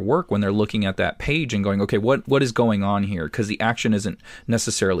little more work when they're looking at that page and going, okay, what is going on here? Because the action isn't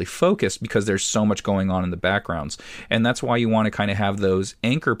necessarily focused because there's so much going on in the backgrounds. And that's why you want to kind of have those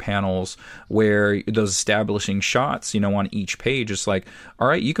anchor panels where those establishing shots, on each page. It's like, all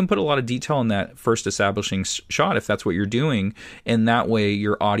right, you can put a lot of detail in that first establishing shot if that's what you're doing. And that way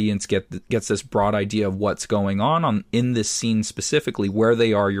your audience gets this broad idea of what's going on in this scene specifically, where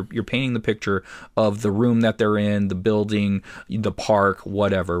they are. You're painting the picture of the room that they're in, the building, the park,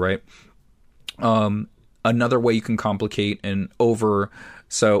 whatever, right? another way you can complicate an over.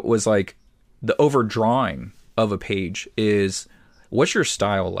 So it was like the overdrawing of a page is, what's your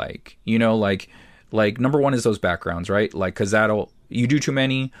style like? You know, like number one is those backgrounds, right? Like, because you do too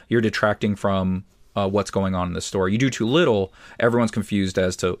many, you're detracting from what's going on in the story. You do too little, everyone's confused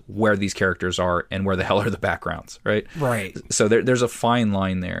as to where these characters are and where the hell are the backgrounds, right? Right. So there's a fine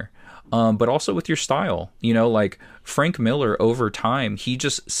line there. But also with your style, you know, like Frank Miller over time, he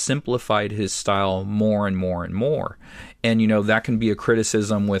just simplified his style more and more and more. And, you know, that can be a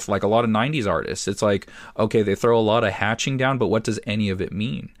criticism with like a lot of 90s artists. It's like, okay, they throw a lot of hatching down, but what does any of it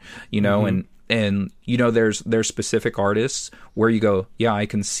mean? You know, and you know, there's specific artists where you go, yeah, I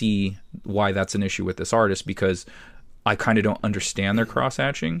can see why that's an issue with this artist because I kind of don't understand their cross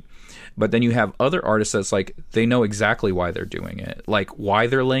hatching. But then you have other artists that's like, they know exactly why they're doing it. Like, why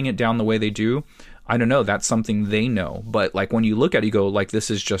they're laying it down the way they do, I don't know. That's something they know. But like, when you look at it, you go, like, this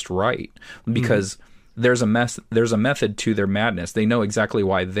is just right. Because there's a method to their madness. They know exactly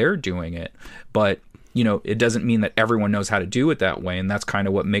why they're doing it. But, you know, it doesn't mean that everyone knows how to do it that way. And that's kind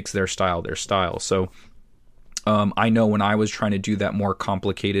of what makes their style their style. So I know when I was trying to do that more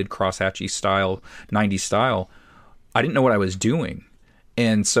complicated crosshatchy style, 90s style, I didn't know what I was doing.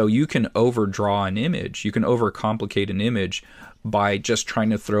 And so you can overdraw an image, you can overcomplicate an image by just trying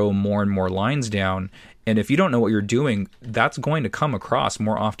to throw more and more lines down. And if you don't know what you're doing, that's going to come across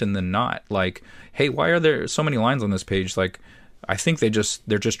more often than not. Like, hey, why are there so many lines on this page? Like, I think they're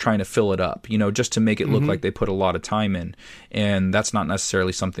just trying to fill it up, you know, just to make it look like they put a lot of time in. And that's not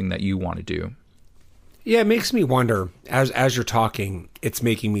necessarily something that you want to do. Yeah, it makes me wonder, as you're talking, it's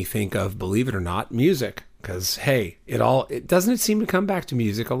making me think of, believe it or not, music. Because, hey, it doesn't seem to come back to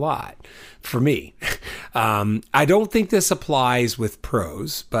music a lot for me. I don't think this applies with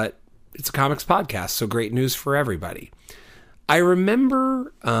prose, but it's a comics podcast, so great news for everybody. I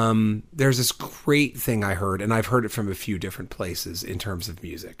remember there's this great thing I heard, and I've heard it from a few different places in terms of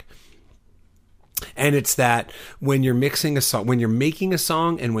music. And it's that when you're mixing a song, when you're making a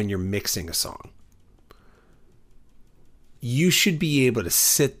song and when you're mixing a song, you should be able to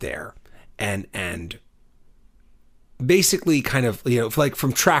sit there and basically kind of, you know, like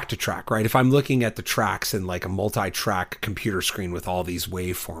from track to track, right? If I'm looking at the tracks in like a multi-track computer screen with all these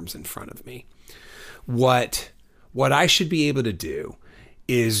waveforms in front of me, what I should be able to do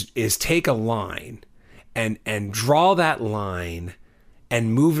is take a line and draw that line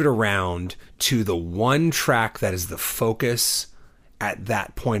and move it around to the one track that is the focus at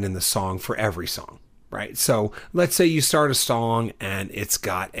that point in the song for every song, right? So let's say you start a song and it's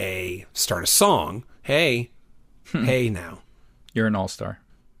got start a song. Hey now. You're an all-star.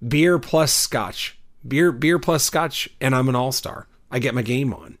 Beer plus scotch. Beer plus scotch, and I'm an all-star. I get my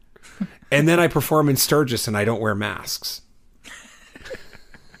game on. And then I perform in Sturgis and I don't wear masks.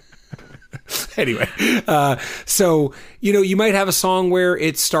 Anyway, so, you know, you might have a song where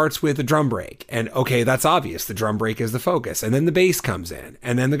it starts with a drum break. And okay, that's obvious. The drum break is the focus. And then the bass comes in.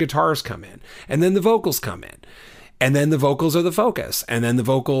 And then the guitars come in. And then the vocals come in. And then the vocals are the focus. And then the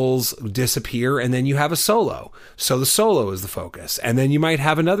vocals disappear. And then you have a solo. So the solo is the focus. And then you might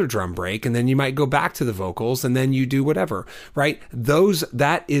have another drum break. And then you might go back to the vocals. And then you do whatever, right?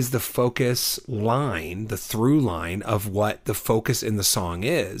 That is the focus line, the through line of what the focus in the song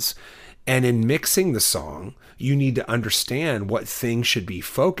is. And in mixing the song, you need to understand what things should be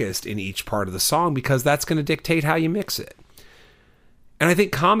focused in each part of the song, because that's going to dictate how you mix it. And I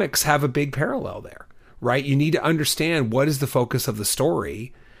think comics have a big parallel there, right? You need to understand what is the focus of the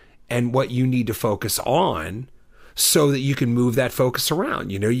story and what you need to focus on so that you can move that focus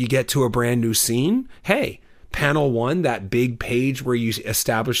around. You know, you get to a brand new scene. Hey, panel 1, that big page where you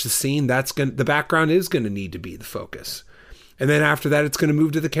establish the scene, the background is going to need to be the focus. And then after that, it's going to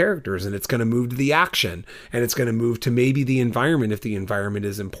move to the characters, and it's going to move to the action, and it's going to move to maybe the environment if the environment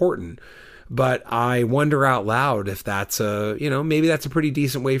is important. But I wonder out loud if that's maybe that's a pretty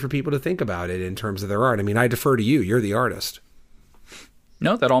decent way for people to think about it in terms of their art. I mean, I defer to you. You're the artist.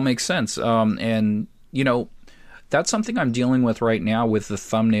 No, that all makes sense. And, you know, that's something I'm dealing with right now with the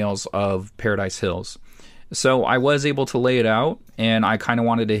thumbnails of Paradise Hills. So I was able to lay it out, and I kind of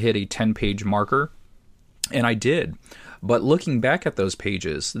wanted to hit a 10-page marker, and I did. But looking back at those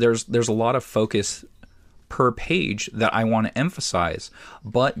pages, there's a lot of focus per page that I want to emphasize.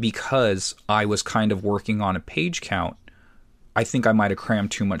 But because I was kind of working on a page count, I think I might have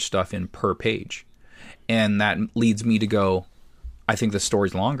crammed too much stuff in per page. And that leads me to go, I think the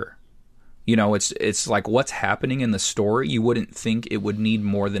story's longer. You know, it's like what's happening in the story, you wouldn't think it would need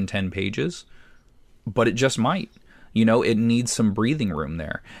more than 10 pages, but it just might. You know, it needs some breathing room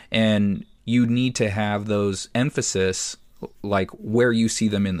there. And you need to have those emphasis like where you see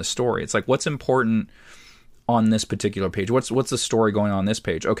them in the story. It's like what's important. on this particular page? What's the story going on this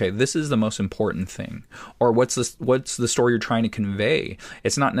page? Okay, this is the most important thing. Or what's the story you're trying to convey?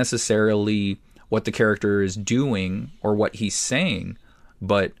 It's not necessarily what the character is doing or what he's saying,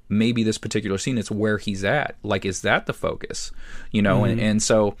 but maybe this particular scene, it's where he's at. Like, is that the focus? You know, and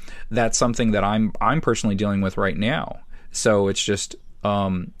so that's something that I'm personally dealing with right now. So it's just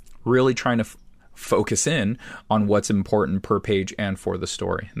really trying to focus in on what's important per page and for the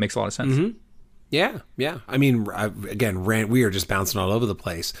story. It makes a lot of sense. Yeah. I mean, again, we are just bouncing all over the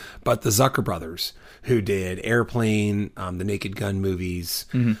place. But the Zucker brothers, who did Airplane, the Naked Gun movies,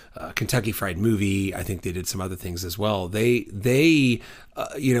 Kentucky Fried Movie, I think they did some other things as well. They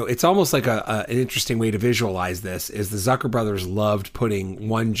it's almost like an interesting way to visualize this is the Zucker brothers loved putting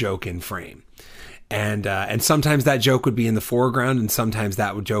one joke in frame. And sometimes that joke would be in the foreground, and sometimes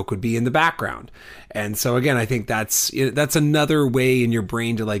that joke would be in the background. And so again, I think that's another way in your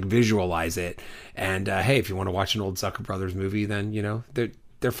brain to like visualize it. And hey, if you want to watch an old Zucker Brothers movie, then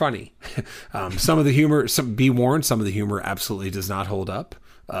they're funny. Some of the humor, be warned, some of the humor absolutely does not hold up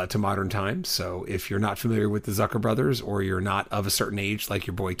to modern times. So if you're not familiar with the Zucker brothers, or you're not of a certain age like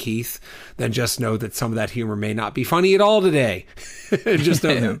your boy Keith, then just know that some of that humor may not be funny at all today. Just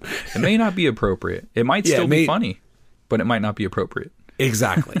know that. It may not be appropriate. It might still be funny, but it might not be appropriate.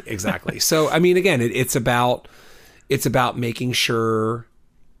 Exactly. So I mean, again, it's about making sure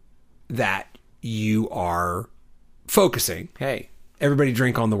that you are focusing. Hey, everybody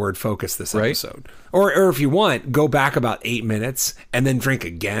drink on the word focus this episode. Or if you want, go back about 8 minutes and then drink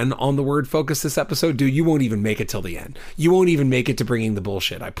again on the word focus this episode. Dude, you won't even make it till the end. You won't even make it to bringing the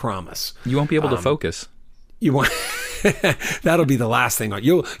bullshit, I promise. You won't be able to focus. You won't. That'll be the last thing.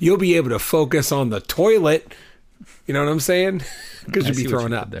 You'll be able to focus on the toilet. You know what I'm saying? Because you'll be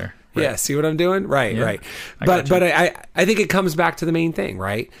throwing up there. Right. Yeah, see what I'm doing? Right. But I think it comes back to the main thing,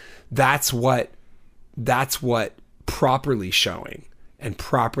 right? That's what properly showing and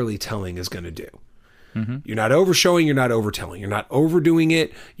properly telling is going to do. You're not overshowing, you're not overtelling, you're not overdoing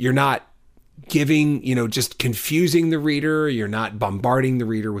it, you're not giving, just confusing the reader, you're not bombarding the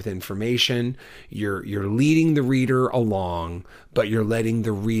reader with information, you're leading the reader along, but you're letting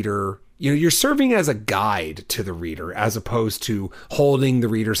the reader, you're serving as a guide to the reader as opposed to holding the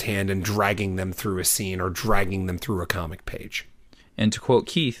reader's hand and dragging them through a scene or dragging them through a comic page. And to quote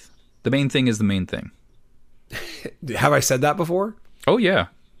Keith, the main thing is the main thing. Have I said that before? Oh yeah,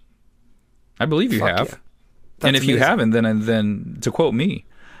 I believe you have. Yeah. And if you haven't, then to quote me,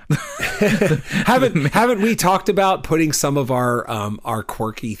 haven't we talked about putting some of our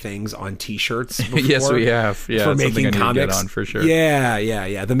quirky things on T-shirts before? Yes, we have. Yeah, for making comics. Get on for sure.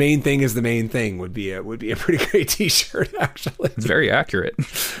 Yeah. The main thing is the main thing would be a pretty great T-shirt. Actually, it's very accurate.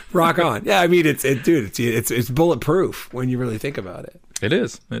 Rock on. Yeah, I mean it's bulletproof when you really think about it. It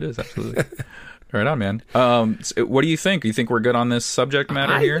is absolutely. Right on, man. So what do you think? You think we're good on this subject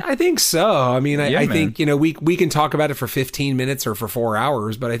matter here? I think so. I mean, I think, we can talk about it for 15 minutes or for 4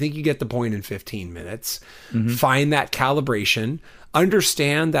 hours, but I think you get the point in 15 minutes. Find that calibration.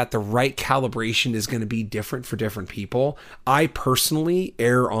 Understand that the right calibration is going to be different for different people. I personally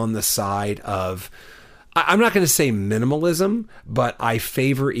err on the side of, I'm not going to say minimalism, but I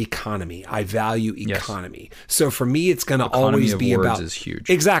favor economy. I value economy. Yes. So for me, it's going to always be about... Economy of words is huge.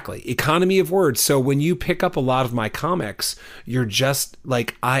 Exactly. Economy of words. So when you pick up a lot of my comics, you're just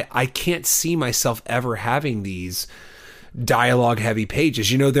like, I can't see myself ever having these dialogue-heavy pages.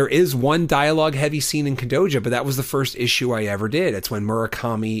 There is one dialogue-heavy scene in Kadoja, but that was the first issue I ever did. It's when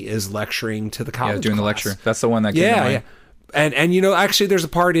Murakami is lecturing to the college doing class. The lecture. That's the one that came to mind. Yeah. And actually there's a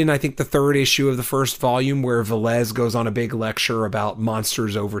part in, I think, the third issue of the first volume where Velez goes on a big lecture about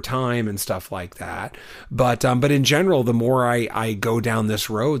monsters over time and stuff like that. But in general, the more I go down this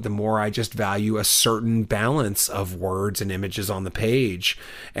road, the more I just value a certain balance of words and images on the page.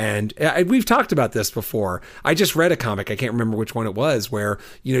 And we've talked about this before. I just read a comic, I can't remember which one it was, where,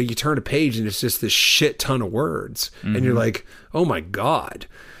 you turn a page and it's just this shit ton of words. And you're like, oh my God.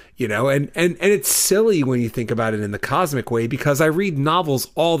 And it's silly when you think about it in the cosmic way, because I read novels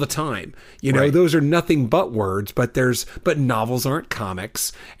all the time. Those are nothing but words, but novels aren't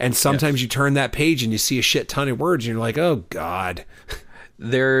comics. And sometimes you turn that page and you see a shit ton of words and you're like, oh God.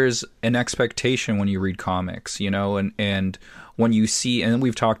 There's an expectation when you read comics, and when you see, and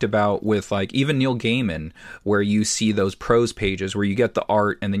we've talked about with like even Neil Gaiman, where you see those prose pages where you get the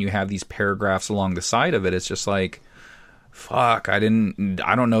art and then you have these paragraphs along the side of it. It's just like, fuck, I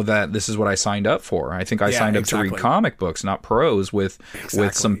don't know that this is what I signed up for. I think I signed up to read comic books, not prose with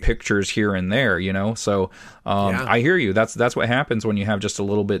some pictures here and there, So I hear you. That's what happens when you have just a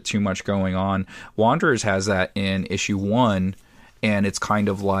little bit too much going on. Wanderers has that in issue 1, and it's kind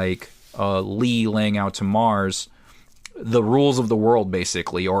of like Lee laying out to Mars the rules of the world,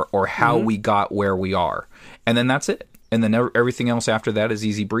 basically, or how we got where we are. And then that's it. And then everything else after that is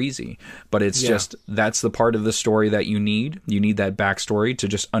easy breezy. But it's just, that's the part of the story that you need. You need that backstory to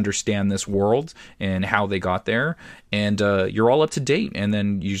just understand this world and how they got there. And you're all up to date. And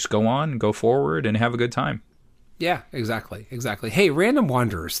then you just go on, go forward, and have a good time. Yeah, exactly. Hey, Random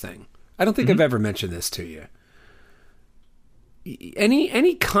Wanderers thing. I don't think I've ever mentioned this to you.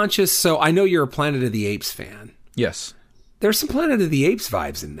 Any conscious... So I know you're a Planet of the Apes fan. Yes. There's some Planet of the Apes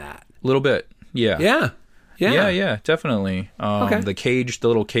vibes in that. A little bit. Yeah. Yeah, definitely. Okay. The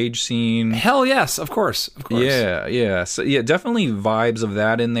little cage scene. Hell yes, of course. Yeah. So, definitely vibes of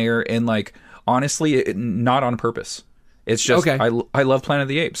that in there. And, like, honestly, not on purpose. It's just, I love Planet of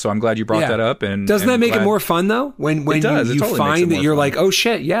the Apes, so I'm glad you brought that up. And doesn't that make it more fun, though? When it does. you totally find that you're fun. like, oh,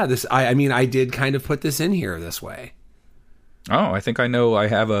 shit, yeah, this. I mean, I did kind of put this in here this way. Oh, I think I know. I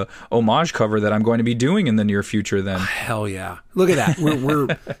have a homage cover that I'm going to be doing in the near future. Then, hell yeah! Look at that.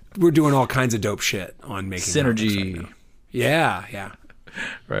 We're doing all kinds of dope shit on making synergy. Right, yeah.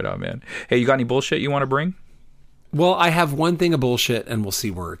 Right on, man. Hey, you got any bullshit you want to bring? Well, I have one thing of bullshit, and we'll see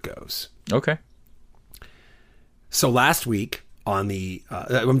where it goes. Okay. So last week on the,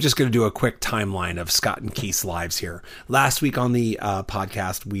 I'm just going to do a quick timeline of Scott and Keith's lives here. Last week on the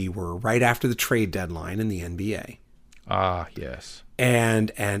podcast, we were right after the trade deadline in the NBA. Ah, yes.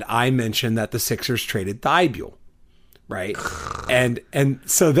 And I mentioned that the Sixers traded Thibault, right? and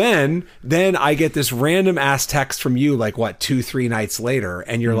so then I get this random ass text from you, like 2-3 nights later,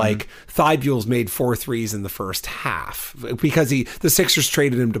 and you're like, Thibault's made 4 threes in the first half because the Sixers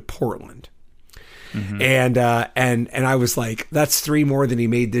traded him to Portland. And I was like, that's 3 more than he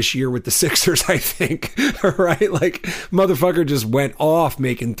made this year with the Sixers, I think. Right? Like, motherfucker just went off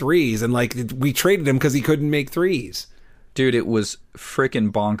making threes, and like we traded him because he couldn't make threes. Dude, it was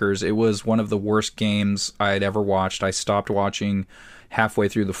freaking bonkers. It was one of the worst games I had ever watched. I stopped watching halfway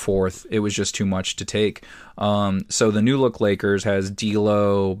through the fourth. It was just too much to take. So the new look Lakers has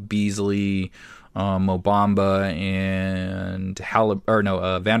D'Lo, Beasley, Mobamba, and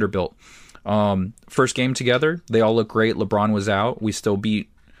Vanderbilt. First game together, they all look great. LeBron was out. We still beat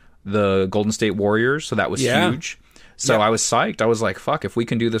the Golden State Warriors, so that was huge. So I was psyched. I was like, fuck, if we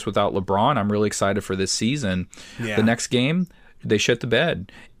can do this without LeBron, I'm really excited for this season. Yeah. The next game, they shit the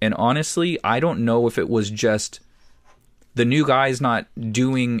bed. And honestly, I don't know if it was just the new guys not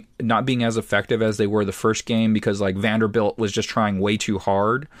being as effective as they were the first game, because like Vanderbilt was just trying way too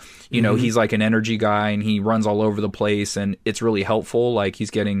hard. You know, he's like an energy guy and he runs all over the place, and it's really helpful. Like he's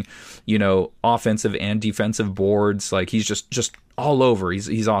getting, offensive and defensive boards. Like he's just all over.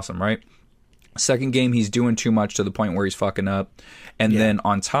 He's awesome, right? Second game, he's doing too much to the point where he's fucking up. And then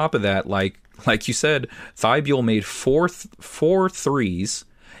on top of that, like you said, Thibault made four threes,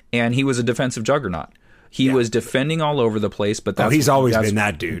 and he was a defensive juggernaut. He was defending all over the place, but he's always been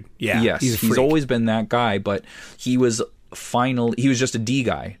that dude. Yeah, yes, he's always been that guy. But he was just a D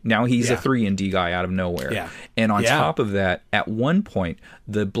guy. Now he's a 3 and D guy out of nowhere. Yeah. And on top of that, at one point,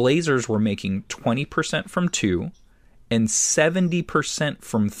 the Blazers were making 20% from 2 and 70%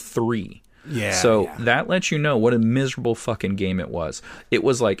 from 3. Yeah. So that lets you know what a miserable fucking game it was. It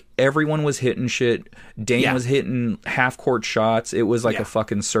was like everyone was hitting shit. Dame was hitting half-court shots. It was like a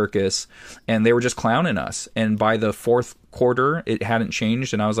fucking circus, and they were just clowning us. And by the fourth quarter, it hadn't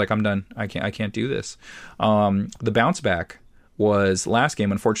changed, and I was like, I'm done. I can't do this. The bounce back was last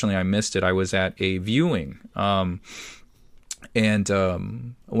game. Unfortunately, I missed it. I was at a viewing, and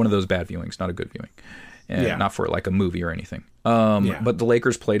one of those bad viewings, not a good viewing. And not for like a movie or anything. But the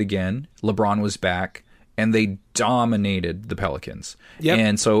Lakers played again. LeBron was back, and they dominated the Pelicans. Yep.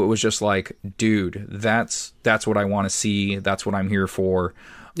 And so it was just like, dude, that's what I want to see. That's what I'm here for.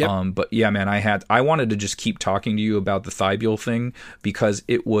 Yep. But yeah, man, I wanted to just keep talking to you about the Thibault thing because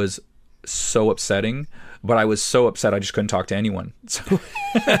it was so upsetting. But I was so upset I just couldn't talk to anyone. So.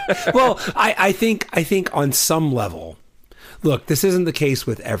 Well, I think on some level, look, this isn't the case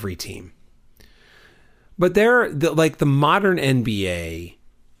with every team. But the modern NBA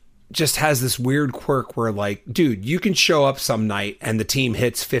just has this weird quirk where, like, dude, you can show up some night and the team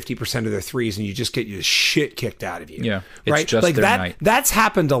hits 50% of their threes and you just get your shit kicked out of you. Yeah, right? It's just like their night. That's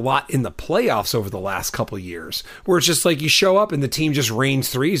happened a lot in the playoffs over the last couple of years, where it's just like you show up and the team just rains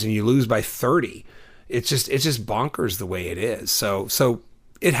threes and you lose by 30. It's just bonkers the way it is. So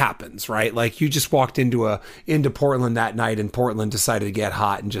it happens, right? Like you just walked into Portland that night, and Portland decided to get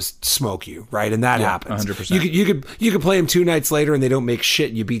hot and just smoke you, right? And that happens. 100%. You could play them 2 nights later and they don't make shit,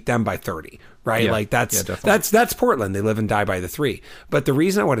 and you beat them by 30, right? Yeah, like that's Portland. They live and die by the 3. But the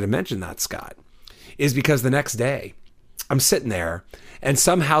reason I wanted to mention that, Scott, is because the next day I'm sitting there And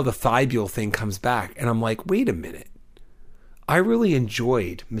somehow the Thibault thing comes back. And I'm like, wait a minute. I really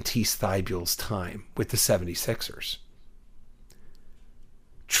enjoyed Matisse Thybulle's time with the 76ers.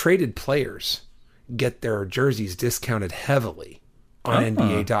 Traded players get their jerseys discounted heavily on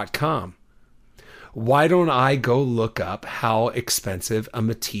NBA.com. Why don't I go look up how expensive a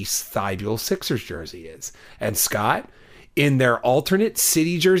Matisse Thybulle Sixers jersey is? And Scott, in their alternate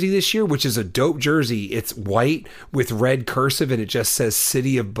city jersey this year, which is a dope jersey, it's white with red cursive and it just says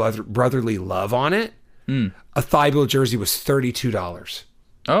City of Brotherly Love on it. A Thybulle jersey was $32.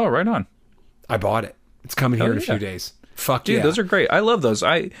 Oh, right on. I bought it. It's coming here in a few days. Fuck dude, yeah. Those are great. I love those.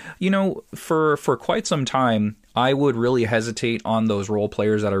 For quite some time, I would really hesitate on those role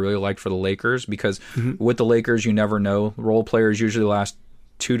players that I really liked for the Lakers because with the Lakers, you never know. Role players usually last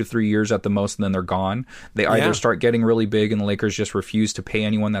 2 to 3 years at the most, and then they're gone. They either start getting really big, and the Lakers just refuse to pay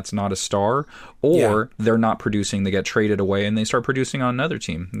anyone that's not a star, or they're not producing. They get traded away, and they start producing on another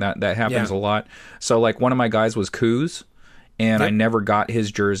team. That happens a lot. So, like, one of my guys was Kuz, and I never got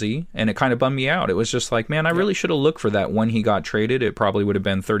his jersey, and it kind of bummed me out. It was just like, man, I really should have looked for that when he got traded. It probably would have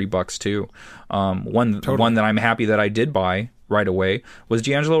been $30 too. One that I'm happy that I did buy right away was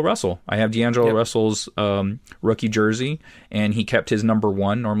D'Angelo Russell. I have D'Angelo Russell's rookie jersey, and he kept his number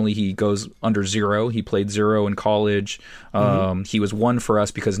 1. Normally he goes under 0. He played 0 in college. He was 1 for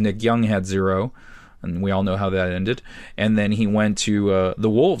us because Nick Young had 0. And we all know how that ended. And then he went to the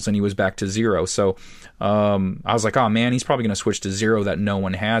Wolves, and he was back to 0. So I was like, oh, man, he's probably going to switch to 0 that no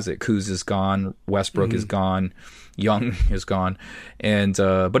one has it. Kuz is gone. Westbrook is gone. Young is gone. And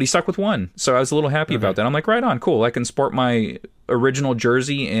but he stuck with 1. So I was a little happy about that. I'm like, right on, cool. I can sport my original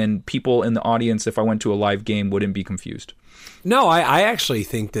jersey, and people in the audience, if I went to a live game, wouldn't be confused. No, I actually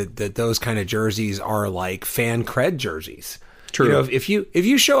think that those kind of jerseys are like fan cred jerseys. True. You know, if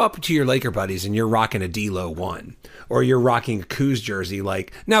you show up to your Laker buddies and you're rocking a D'Lo 1, or you're rocking a Kuz jersey,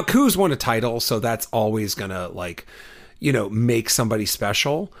 like, now Kuz won a title, so that's always gonna, like, you know, make somebody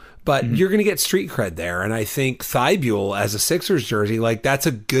special. But you're gonna get street cred there, and I think Thybulle as a Sixers jersey, like, that's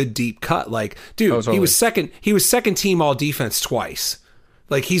a good deep cut. Like, dude, totally. He was second team all defense twice.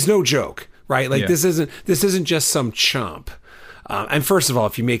 Like, he's no joke, right? Like, this isn't just some chump. And first of all,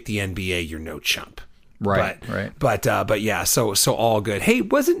 if you make the NBA, you're no chump. Right. But yeah, so all good. Hey,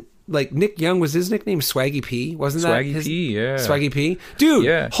 wasn't, like, Nick Young, was his nickname Swaggy P? Wasn't that Swaggy P? Yeah. Swaggy P?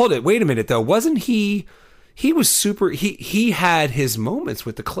 Dude, hold it. Wait a minute, though. Wasn't he was super, he had his moments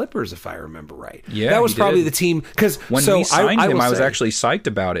with the Clippers, if I remember right. Yeah, that was probably the team, because when we signed him, I was actually psyched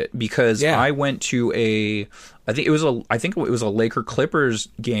about it, because I went to I think it was a Laker Clippers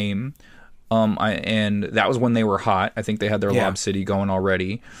game, and that was when they were hot. I think they had their Lob City going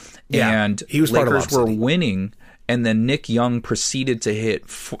already. Yeah, and he was Lakers were winning, and then Nick Young proceeded to hit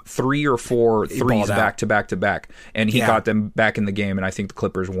 3 or 4 threes back to back to back, and he got them back in the game, and I think the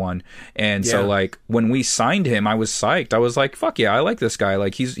Clippers won. And so, like, when we signed him, I was psyched. I was like, fuck yeah, I like this guy.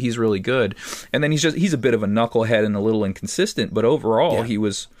 Like, he's really good. And then he's a bit of a knucklehead and a little inconsistent, but overall he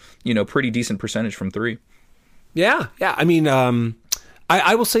was, you know, pretty decent percentage from 3. Yeah. I mean,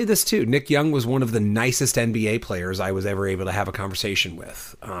 I will say this too. Nick Young was one of the nicest NBA players I was ever able to have a conversation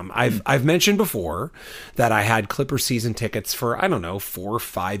with. I've mentioned before that I had Clippers season tickets for, I don't know, 4 or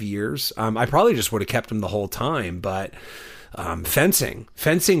 5 years. I probably just would have kept them the whole time, but fencing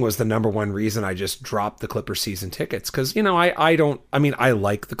was the number one reason I just dropped the Clippers season tickets, because, you know, I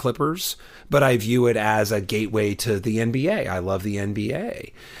like the Clippers, but I view it as a gateway to the NBA. I love the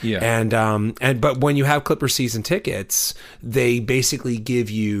NBA. But when you have Clippers season tickets, they basically give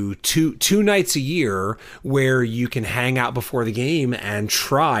you two nights a year where you can hang out before the game and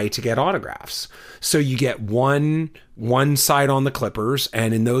try to get autographs. So you get one side on the Clippers,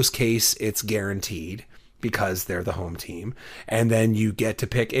 and in those cases it's guaranteed, because they're the home team, and then you get to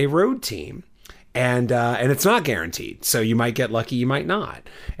pick a road team, and it's not guaranteed. So you might get lucky, you might not.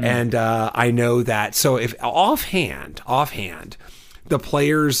 And I know that. So if offhand, the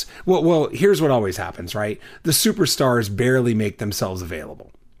players, well, here's what always happens, right? The superstars barely make themselves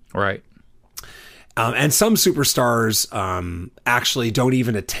available, right? And some superstars actually don't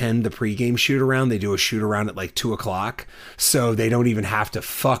even attend the pregame shoot around. They do a shoot around at like 2:00, so they don't even have to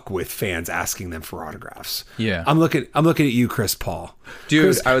fuck with fans asking them for autographs. Yeah, I'm looking at you, Chris Paul.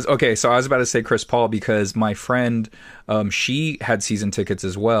 Dude, I was about to say Chris Paul, because my friend, she had season tickets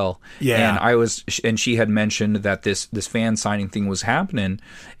as well. Yeah, and she had mentioned that this fan signing thing was happening,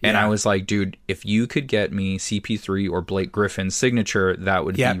 and I was like, dude, if you could get me CP3 or Blake Griffin's signature, that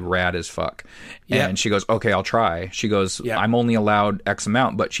would be rad as fuck. And she goes, okay, I'll try. She goes, I'm only allowed X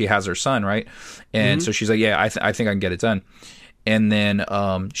amount, but she has her son, right? And so she's like, yeah, I think I can get it done. And then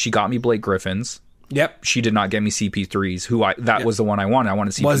she got me Blake Griffin's Yep. She did not get me CP3s. That was the one I wanted. I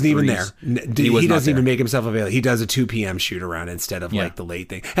wanted CP3s. Wasn't even there. He doesn't even make himself available. He does a 2 p.m. shoot around instead of like the late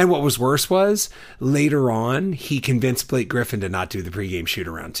thing. And what was worse was later on, he convinced Blake Griffin to not do the pregame shoot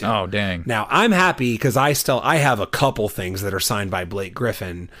around too. Oh, dang. Now I'm happy because I have a couple things that are signed by Blake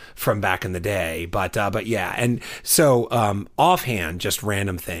Griffin from back in the day. But yeah. And so offhand, just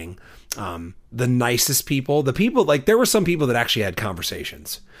random thing. The nicest people, there were some people that actually had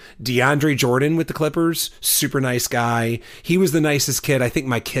conversations. DeAndre Jordan with the Clippers, super nice guy. He was the nicest kid. I think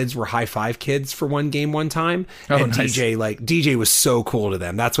my kids were high five kids for one game one time. And nice. DJ was so cool to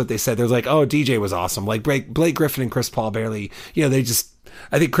them. That's what they said. They're like, oh, DJ was awesome. Like Blake Griffin and Chris Paul barely,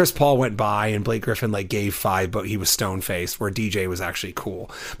 I think Chris Paul went by and Blake Griffin gave 5, but he was stone faced, where DJ was actually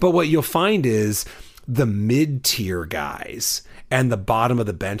cool. But what you'll find is the mid-tier guys and the bottom of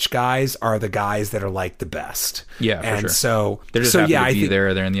the bench guys are the guys that are the best. Yeah, for and sure. So they're just happy to be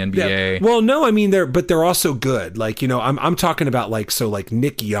there. They're in the NBA. Yeah. Well, no, I mean they're also good. I'm talking about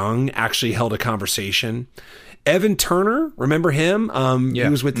Nick Young actually held a conversation. Evan Turner, remember him? He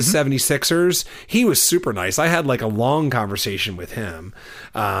was with the 76ers. He was super nice. I had a long conversation with him.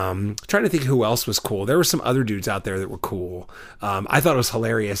 Trying to think who else was cool. There were some other dudes out there that were cool. I thought it was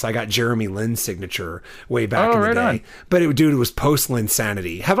hilarious. I got Jeremy Lin's signature way back in the day. On. But it was post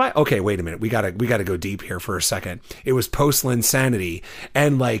Linsanity. Okay, wait a minute. We gotta go deep here for a second. It was post Linsanity.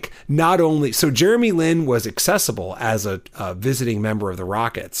 And not only, so Jeremy Lin was accessible as a visiting member of the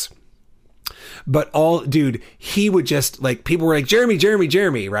Rockets. But he would just people were like,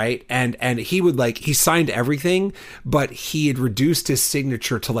 Jeremy, right? And he would he signed everything, but he had reduced his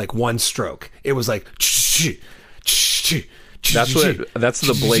signature to one stroke. It was that's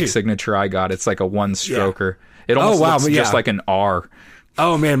the Blake signature I got. It's a one stroker. Yeah. It almost looks just like an R.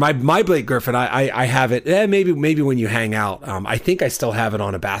 Oh man, my Blake Griffin, I have it. Maybe when you hang out, I think I still have it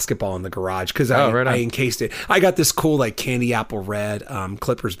on a basketball in the garage because I encased it. I got this cool candy apple red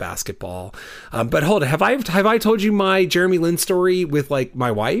Clippers basketball. But hold on, have I told you my Jeremy Lin story with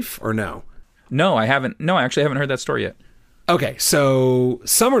my wife or no? No, I haven't. No, I actually haven't heard that story yet. Okay, so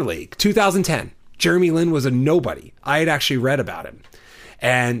Summer League 2010, Jeremy Lin was a nobody. I had actually read about him.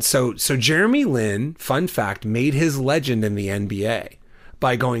 And so Jeremy Lin, fun fact, made his legend in the NBA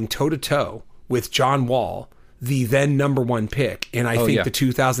by going toe-to-toe with John Wall, the then number 1 pick in, the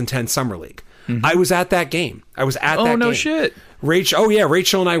 2010 Summer League. Mm-hmm. I was at that game. That game. Oh, no shit.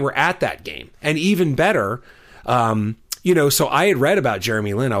 Rachel and I were at that game. And even better, so I had read about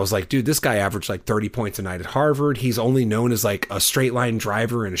Jeremy Lin. I was like, dude, this guy averaged 30 points a night at Harvard. He's only known as a straight line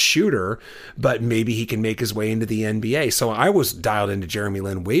driver and a shooter, but maybe he can make his way into the NBA. So I was dialed into Jeremy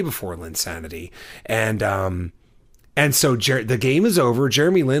Lin way before Linsanity. And so the game is over.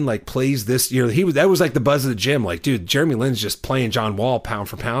 Jeremy Lin plays this. That was the buzz of the gym. Dude, Jeremy Lin's just playing John Wall pound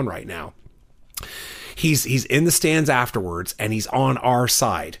for pound right now. He's in the stands afterwards, and he's on our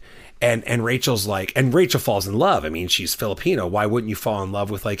side. And Rachel's and Rachel falls in love. I mean, she's Filipino. Why wouldn't you fall in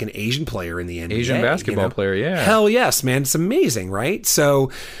love with an Asian player in the NBA? Asian basketball player, yeah. Hell yes, man. It's amazing, right? So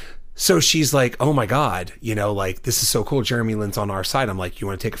she's like, oh my God, this is so cool. Jeremy Lin's on our side. I'm like, you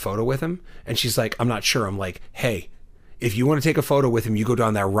want to take a photo with him? And she's like, I'm not sure. I'm like, hey, if you want to take a photo with him, you go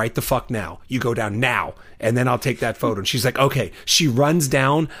down there right the fuck now. You go down now, and then I'll take that photo. And she's like, okay. She runs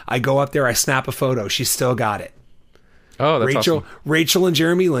down. I go up there. I snap a photo. She's still got it. Oh, that's awesome. Rachel and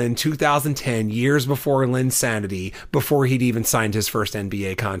Jeremy Lin, 2010, years before Linsanity, before he'd even signed his first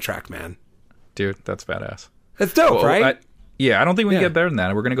NBA contract, man. Dude, that's badass. That's dope, right? I don't think we can get better than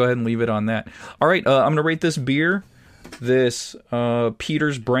that. We're going to go ahead and leave it on that. All right, I'm going to rate this beer, this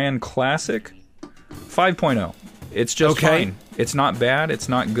Peter's Brand Classic, 5.0. It's just fine. It's not bad. It's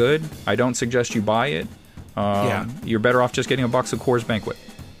not good. I don't suggest you buy it. You're better off just getting a box of Coors Banquet.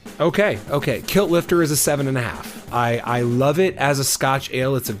 Okay. Kilt Lifter is a 7.5. I love it as a Scotch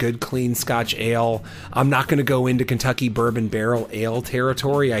ale. It's a good, clean Scotch ale. I'm not going to go into Kentucky Bourbon Barrel Ale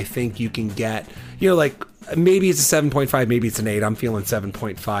territory. I think you can get, maybe it's a 7.5, maybe it's an 8. I'm feeling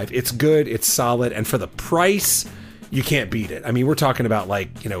 7.5. It's good. It's solid. And for the price, you can't beat it. I mean, we're talking about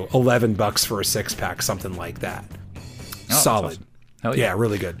 $11 for a 6-pack, something like that. Oh, solid. Awesome. Hell yeah,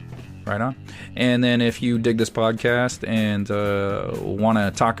 really good. Right on. And then if you dig this podcast and want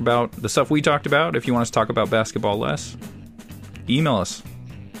to talk about the stuff we talked about, if you want us to talk about basketball less, email us.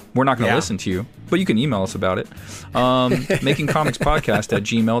 We're not going to listen to you, but you can email us about it.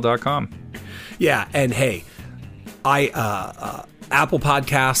 makingcomicspodcast@gmail.com. Yeah, and hey, Apple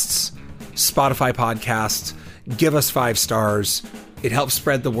Podcasts, Spotify Podcasts, give us 5 stars. It helps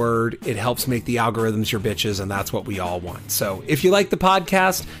spread the word. It helps make the algorithms your bitches, and that's what we all want. So if you like the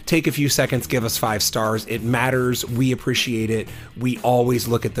podcast, take a few seconds, give us 5 stars. It matters. We appreciate it. We always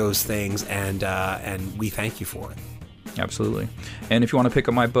look at those things, and we thank you for it. Absolutely. And if you want to pick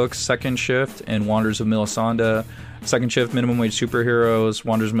up my books, Second Shift and Wanderers of Melisande, Second Shift, Minimum Wage Superheroes,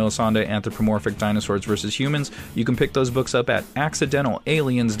 Wanderers of Melisande, Anthropomorphic Dinosaurs versus Humans, you can pick those books up at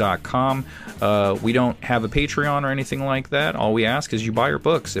accidentalaliens.com. We don't have a Patreon or anything like that. All we ask is you buy our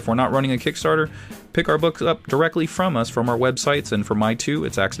books. If we're not running a Kickstarter, pick our books up directly from us, from our websites, and for my two,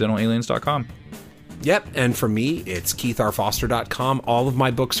 it's accidentalaliens.com. Yep, and for me, it's keithrfoster.com. All of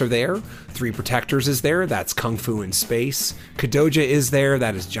my books are there. Three Protectors is there. That's Kung Fu in Space. Kadoja is there.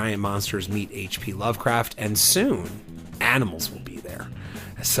 That is Giant Monsters Meet H.P. Lovecraft. And soon, Animals will be there.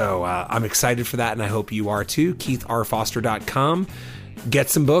 So I'm excited for that, and I hope you are too. keithrfoster.com. Get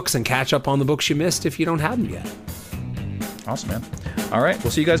some books and catch up on the books you missed if you don't have them yet. Awesome, man. All right,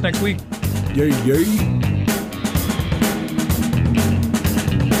 we'll see you guys next week. Yay, yay.